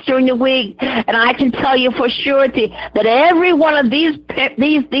several nights during the week, and I can tell you for surety that every one of these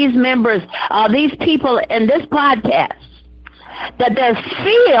members, these people in this podcast, that they're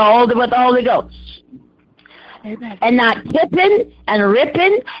filled with the Holy Ghost. Amen. And not tipping and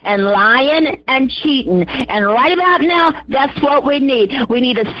ripping and lying and cheating. And right about now, that's what we need. We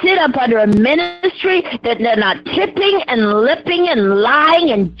need to sit up under a ministry that they're not tipping and lipping and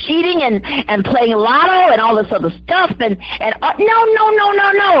lying and cheating and playing lotto and all this other stuff. And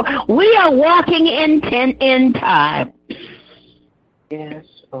no. We are walking in time. Yes,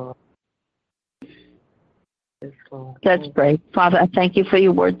 Lord. Yes, Lord. Let's pray. Father, I thank you for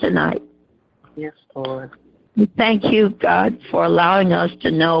your word tonight. Yes, Lord. We thank you, God, for allowing us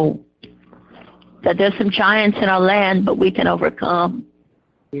to know that there's some giants in our land, but we can overcome.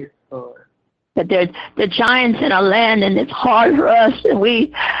 Yes, Lord. But there's the giants in our land, and it's hard for us, and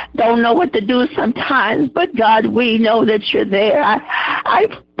we don't know what to do sometimes. But God, we know that you're there. I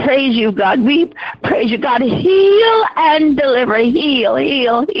praise you, God. We praise you, God. Heal and deliver. Heal,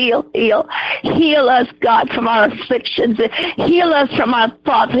 heal, heal, heal. Heal us, God, from our afflictions. Heal us from our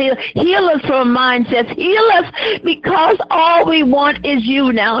thoughts. Heal us from our mindsets. Heal us, because all we want is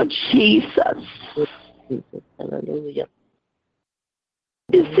you now, Jesus. Hallelujah.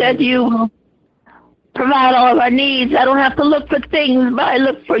 You said you will provide all of our needs. I don't have to look for things, but I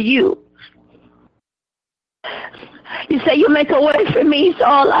look for you. You say you make a way for me, so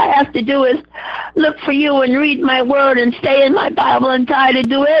all I have to do is look for you and read my word and stay in my Bible and try to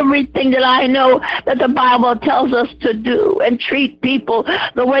do everything that I know that the Bible tells us to do and treat people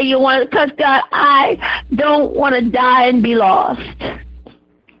the way you want it. Because, God, I don't want to die and be lost.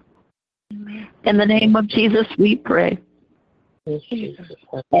 In the name of Jesus, we pray. Yes, Jesus.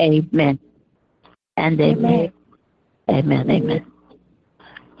 Amen. And amen. Amen. Amen.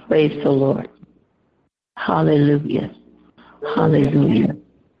 Praise the Lord. Hallelujah. Hallelujah.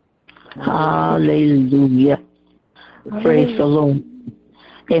 Hallelujah. Praise the Lord.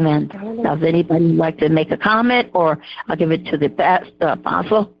 Amen. Now, if anybody would like to make a comment, or I'll give it to the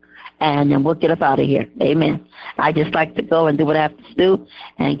apostle, and then we'll get up out of here. Amen. I just like to go and do what I have to do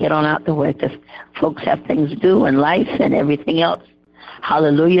and get on out the way, because folks have things to do in life and everything else.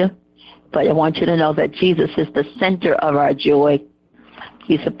 Hallelujah. But I want you to know that Jesus is the center of our joy.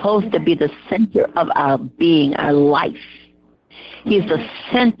 He's supposed to be the center of our being, our life. He's the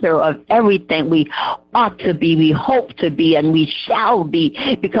center of everything we ought to be, we hope to be, and we shall be,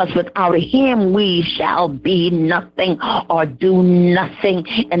 because without him we shall be nothing or do nothing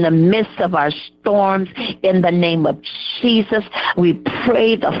in the midst of our storms. In the name of Jesus, we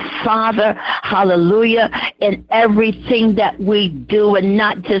pray the Father, hallelujah, in everything that we do, and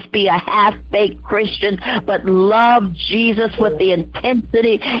not just be a half-baked Christian, but love Jesus with the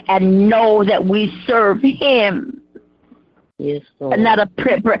intensity and know that we serve him. Yes, Lord. And not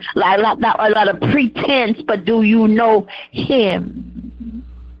a lot of pretense, but do you know him?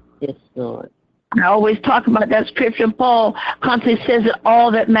 Yes, Lord. I always talk about that scripture. Paul constantly says that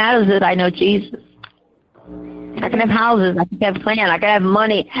all that matters is I know Jesus. I can have houses, I can have land, I can have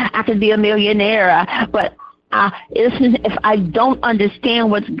money, I can be a millionaire, but if I don't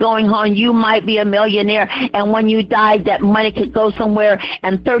understand what's going on, you might be a millionaire, and when you die, that money could go somewhere,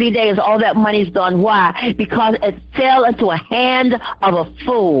 and 30 days, all that money's gone. Why? Because it fell into a hand of a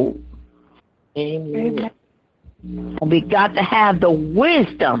fool. Amen. And we got to have the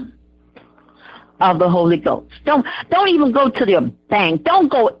wisdom of the Holy Ghost. Don't even go to the bank. Don't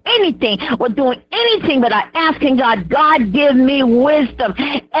go anything or doing anything but asking God, God, give me wisdom.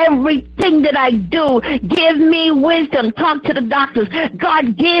 Everything that I do, give me wisdom. Talk to the doctors.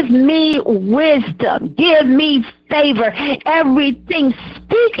 God, give me wisdom. Give me favor. Everything,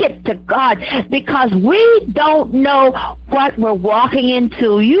 speak it to God, because we don't know what we're walking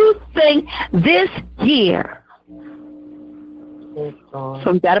into. You think this year. Yes, Lord.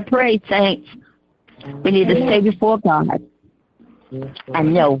 So we got to pray, saints. We need to stay before God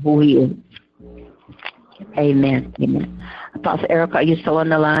and know who he is. Amen. Amen. Apostle Erica, are you still on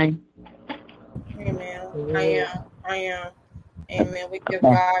the line? Amen. I am. Amen. We give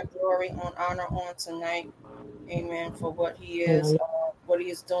God glory and honor on tonight. Amen. For what he is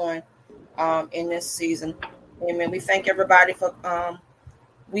doing in this season. Amen. We thank everybody for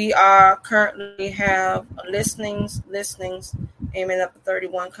we are currently have listenings. Amen. Up to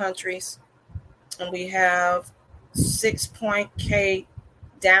 31 countries. And we have 6.k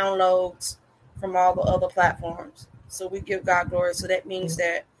downloads from all the other platforms. So we give God glory. So that means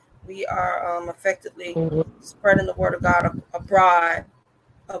that we are effectively spreading the word of God abroad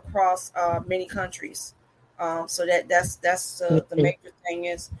across many countries. So that's the major thing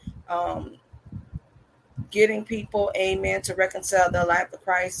is getting people, amen, to reconcile their life to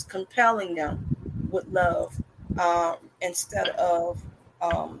Christ, compelling them with love instead of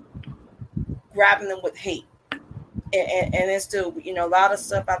grabbing them with hate. And it's still, a lot of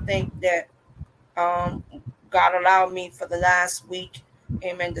stuff I think that God allowed me for the last week,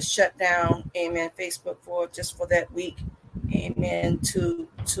 amen, to shut down, amen, Facebook for that week, amen, to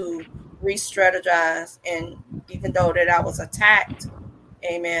re-strategize. And even though that I was attacked,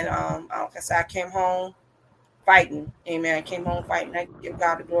 amen, like I said, I came home fighting, amen, I came home fighting. I give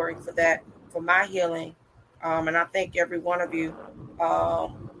God the glory for that, for my healing, and I thank every one of you,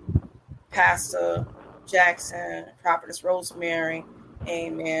 Pastor Jackson, Prophetess Rosemary,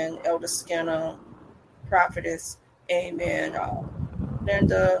 amen, Elder Skinner, Prophetess, amen,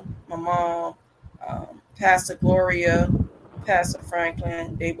 Linda, my mom, Pastor Gloria, Pastor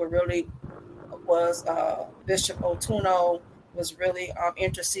Franklin. They were really was Bishop Otuno was really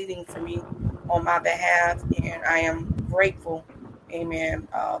interceding for me on my behalf, and I am grateful. Amen.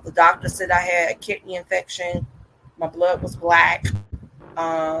 The doctor said I had a kidney infection. My blood was black,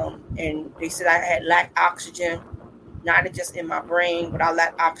 and they said I had lacked oxygen, not just in my brain, but I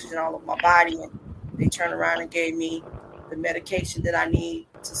lacked oxygen all over my body. And they turned around and gave me the medication that I need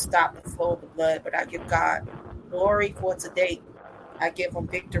to stop the flow of the blood. But I give God glory for today. I give him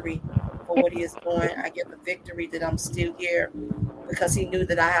victory for what he is doing. I give him victory that I'm still here because he knew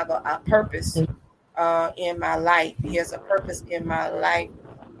that I have a purpose in my life. He has a purpose in my life,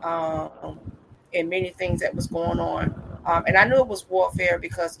 and many things that was going on. And I knew it was warfare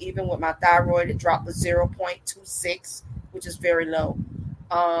because even with my thyroid, it dropped to 0.26, which is very low.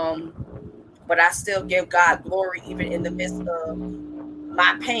 But I still give God glory even in the midst of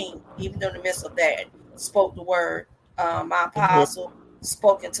my pain, even in the midst of that. Spoke the word. My apostle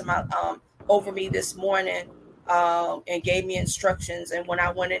spoke into my over me this morning and gave me instructions. And when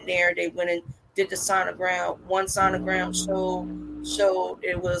I went in there, they went and did the sonogram. One sonogram showed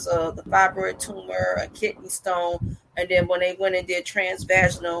it was the fibroid tumor, a kidney stone, and then when they went and did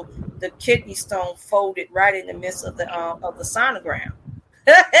transvaginal, the kidney stone folded right in the midst of the sonogram.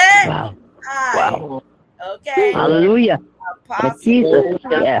 Wow. Wow. Okay. Hallelujah. Apostle, Jesus.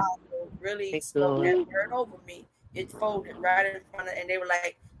 Yeah. really spoke that word over me. It folded right in front of, and they were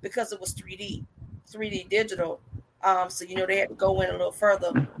like, because it was 3D digital. So they had to go in a little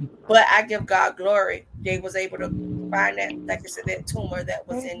further. But I give God glory. They was able to find that, like I said, that tumor that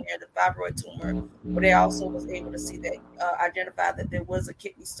was in there, the fibroid tumor. But they also was able to see that, identify that there was a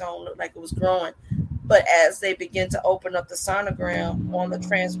kidney stone, looked like it was growing. But as they began to open up the sonogram on the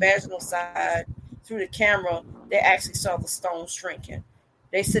transvaginal side through the camera, they actually saw the stone shrinking.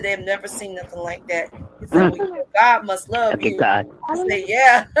 They said they've never seen nothing like that. He said, well, God must love you. God. I said,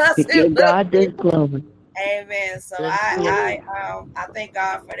 yeah. I said, give God this glory. Amen. So I thank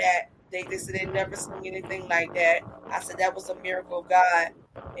God for that. They said they've never seen anything like that. I said that was a miracle of God.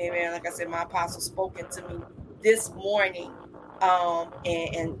 Amen. Like I said, my apostle spoken to me this morning,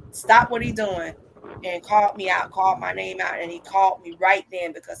 and stopped what he doing and called me out, called my name out, and he called me right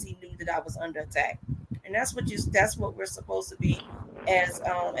then because he knew that I was under attack. And that's what we're supposed to be as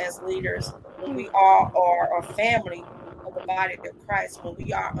leaders. When we are a family of the body of Christ, when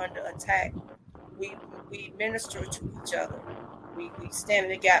we are under attack, we minister to each other. We stand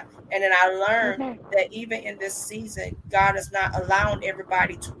in the gap. And then I learned that even in this season, God is not allowing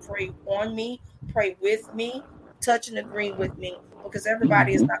everybody to pray on me, pray with me, touch and agree with me, because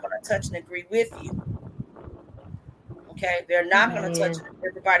everybody is not going to touch and agree with you. Okay? They're not going to touch it.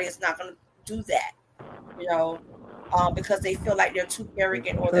 Everybody is not going to do that, because they feel like they're too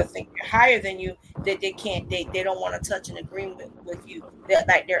arrogant or they think they're higher than you, that they don't want to touch and agree with you. They're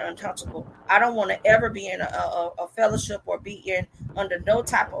like they're untouchable. I don't want to ever be in a fellowship or be in under no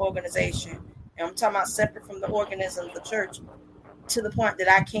type of organization. And I'm talking about separate from the organism of the church, to the point that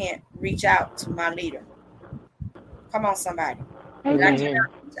I can't reach out to my leader. Come on, somebody. That I cannot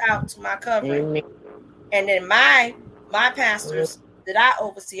reach out to my covering. And then my pastors that I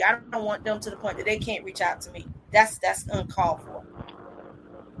oversee, I don't want them to the point that they can't reach out to me. That's uncalled for.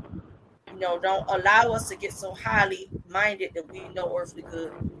 Don't allow us to get so highly minded that we know earthly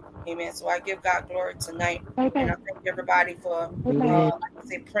good. Amen. So I give God glory tonight. And I thank everybody for like I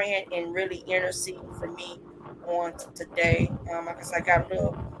say, praying and really interceding for me on today. Like I said, I got a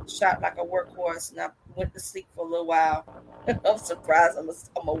little shot like a workhorse, and I went to sleep for a little while. I'm surprised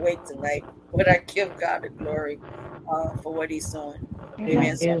I'm awake tonight, but I give God the glory for what he's doing.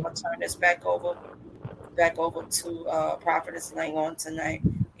 Amen. So I'm going to turn this back over to Prophetess Lang on tonight.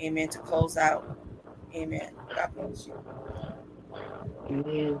 Amen. To close out. Amen. God bless you.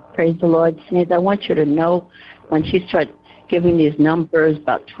 Amen. Praise the Lord. Saints, I want you to know when she starts giving these numbers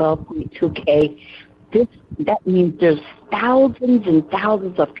about 12.2K, that means there's thousands and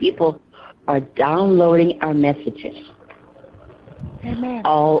thousands of people are downloading our messages. Amen.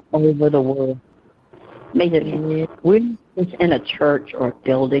 All over the world. We're just in a church or a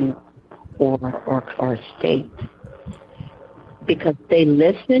building or state, because they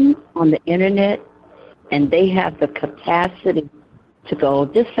listen on the internet and they have the capacity to go,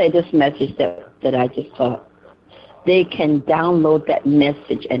 just say this message that I just taught. They can download that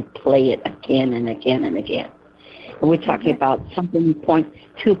message and play it again and again and again. And we're talking about something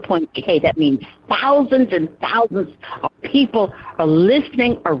 2K. That means thousands and thousands of people are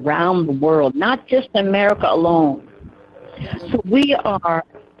listening around the world, not just America alone. So we are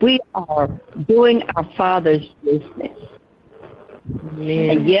doing our Father's business.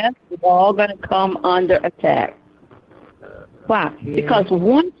 And yes, we're all going to come under attack. Why? Because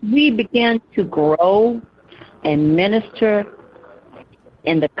once we begin to grow and minister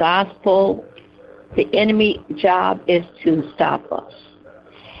in the gospel, the enemy job is to stop us.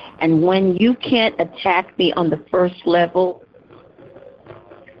 And when you can't attack me on the first level,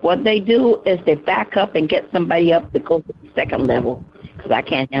 what they do is they back up and get somebody up to go to the second level, because I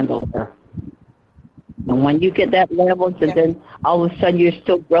can't handle her. And when you get that level, and then all of a sudden you're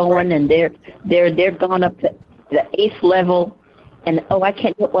still growing, and they're gone up to the 8th level, and I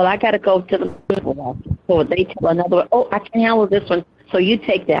can't. Well, I got to go to the 5th level. So they tell another one, I can handle this one. So you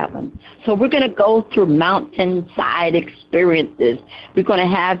take that one. So we're going to go through mountainside experiences. We're going to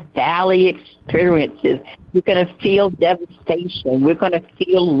have valley experiences. We're going to feel devastation. We're going to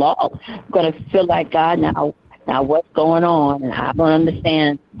feel loss. We're going to feel like, God, now what's going on? And I don't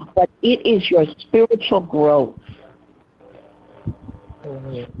understand. But it is your spiritual growth.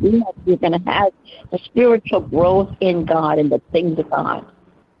 We're going to have a spiritual growth in God and the things of God.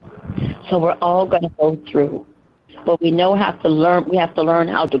 So we're all going to go through. But we have to learn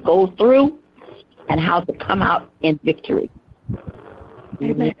how to go through and how to come out in victory.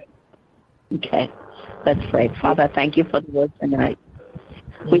 Amen. Okay, let's pray. Father, I thank you for the word tonight.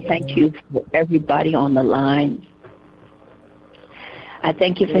 We thank you for everybody on the line. I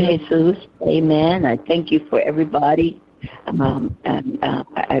thank you for Jesus. Amen. I thank you for everybody.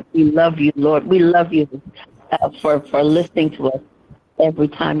 We love you, Lord. We love you for listening to us every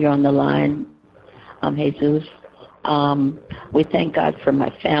time you're on the line, Jesus. We thank God for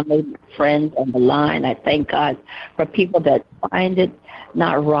my family, friends on the line. I thank God for people that find it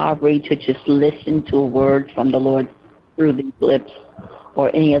not robbery to just listen to a word from the Lord through these lips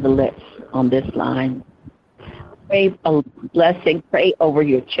or any of the lips on this line. Pray a blessing. Pray over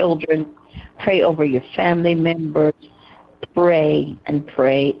your children. Pray over your family members. Pray and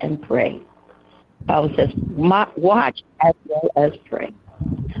pray and pray. The Bible says, watch as well as pray.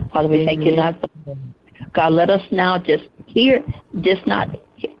 Father, we thank you not for God, let us now just not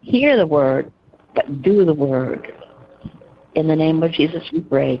hear the word, but do the word. In the name of Jesus, we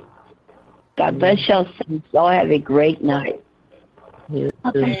pray. God bless y'all. Y'all have a great night.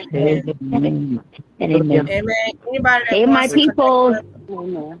 Amen. Amen. Amen. Anybody that Hey, my wants to people.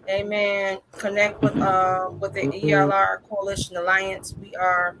 Amen. Connect with the ELR Coalition Alliance. We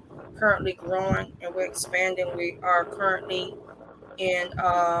are currently growing and we're expanding. We are currently in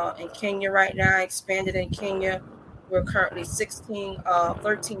Kenya right now, expanded in Kenya. We're currently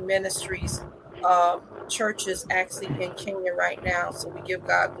 13 ministries, churches actually in Kenya right now. So we give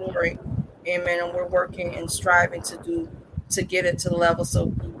God glory. Amen. And we're working and striving to get it to the level.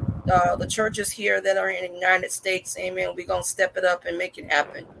 So the churches here that are in the United States, amen, we're going to step it up and make it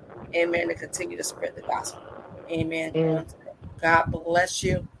happen. Amen. To continue to spread the gospel. Amen. God bless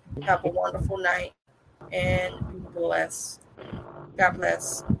you. Have a wonderful night and be blessed. God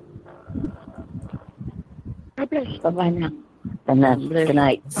bless. God bless. Bye-bye now. Good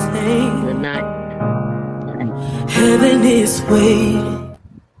night. Good night. Heaven is waiting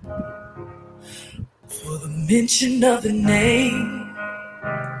for the mention of the name.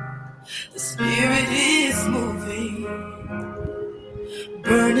 The Spirit is moving,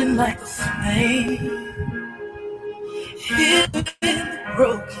 burning like a flame. Healing the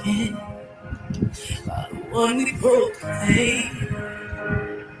broken, by the one we proclaim.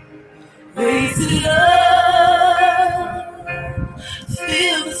 Raise it up,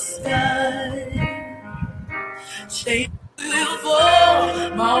 fill the sky. Chains will fall,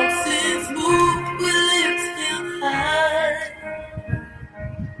 mountains move, we lift him high.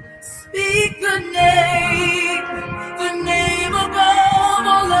 Speak the name above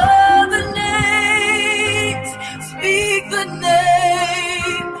all other names. Speak the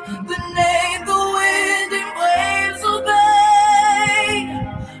name the wind and waves obey.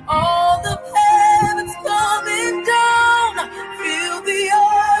 All the heavens coming down, fill the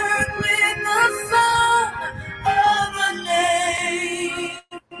earth with the song of the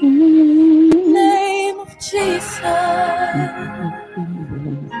name of Jesus.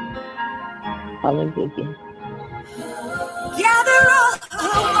 Hallelujah. Gather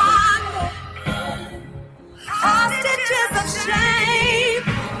around, hostages of shame,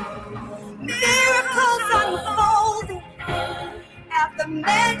 miracles unfolding at the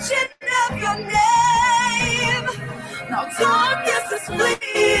mention of your name. Now darkness is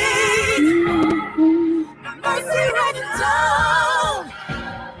fleeing, mercy raining down,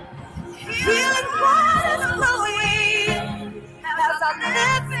 healing waters flowing as our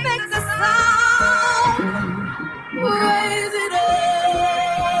lips make the sound. Raise it up.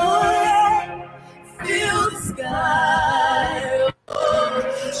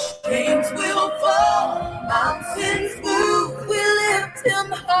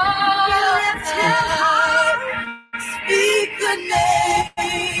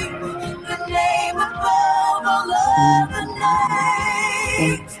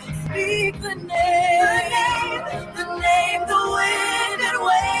 the name the wind and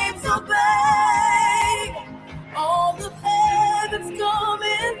waves obey. All the heavens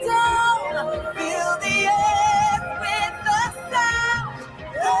coming down, fill the earth with the sound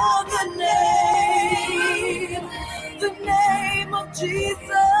of the name of Jesus.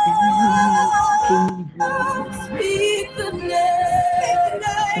 Speak the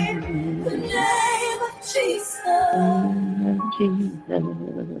name of Jesus.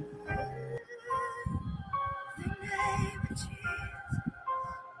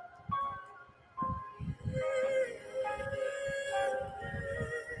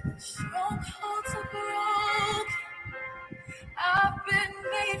 Strongholds are broken. I've been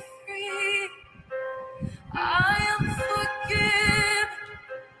made free. I am forgiven.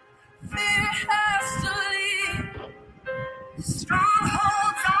 Fear has to leave.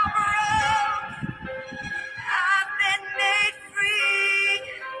 Strongholds are broken. I've been made free.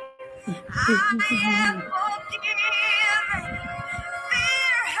 I am forgiven.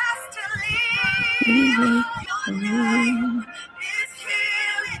 Fear has to leave. Your name is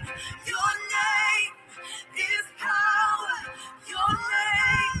healing. Your name is power. Your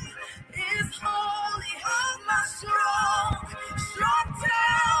name is holy. My strong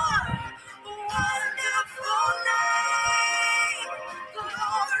tower. Wonderful name.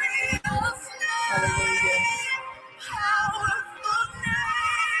 Glorious name. Powerful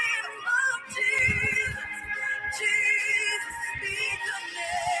name of Jesus. Jesus, speak the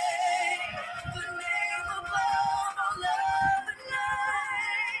name above all other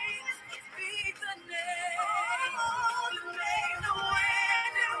names. Speak the name the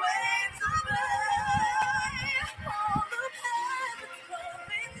wind and waves obey. All the heavens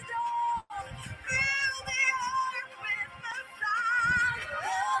coming down, fill the earth with the sound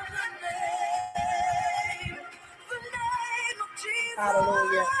of the name of Jesus.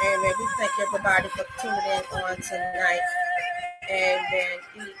 Hallelujah. Amen. We thank everybody for tuning in on tonight. Amen.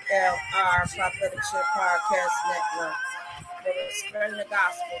 ELR Prophetic Shift Podcast Network. We're spreading the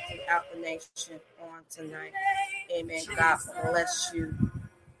gospel throughout the nation on tonight. Amen. God bless you.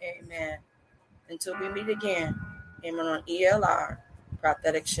 Amen. Until we meet again. Amen. On ELR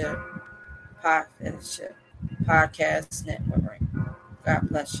Prophetic Shift Podcast Network. God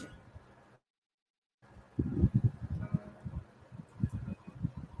bless you.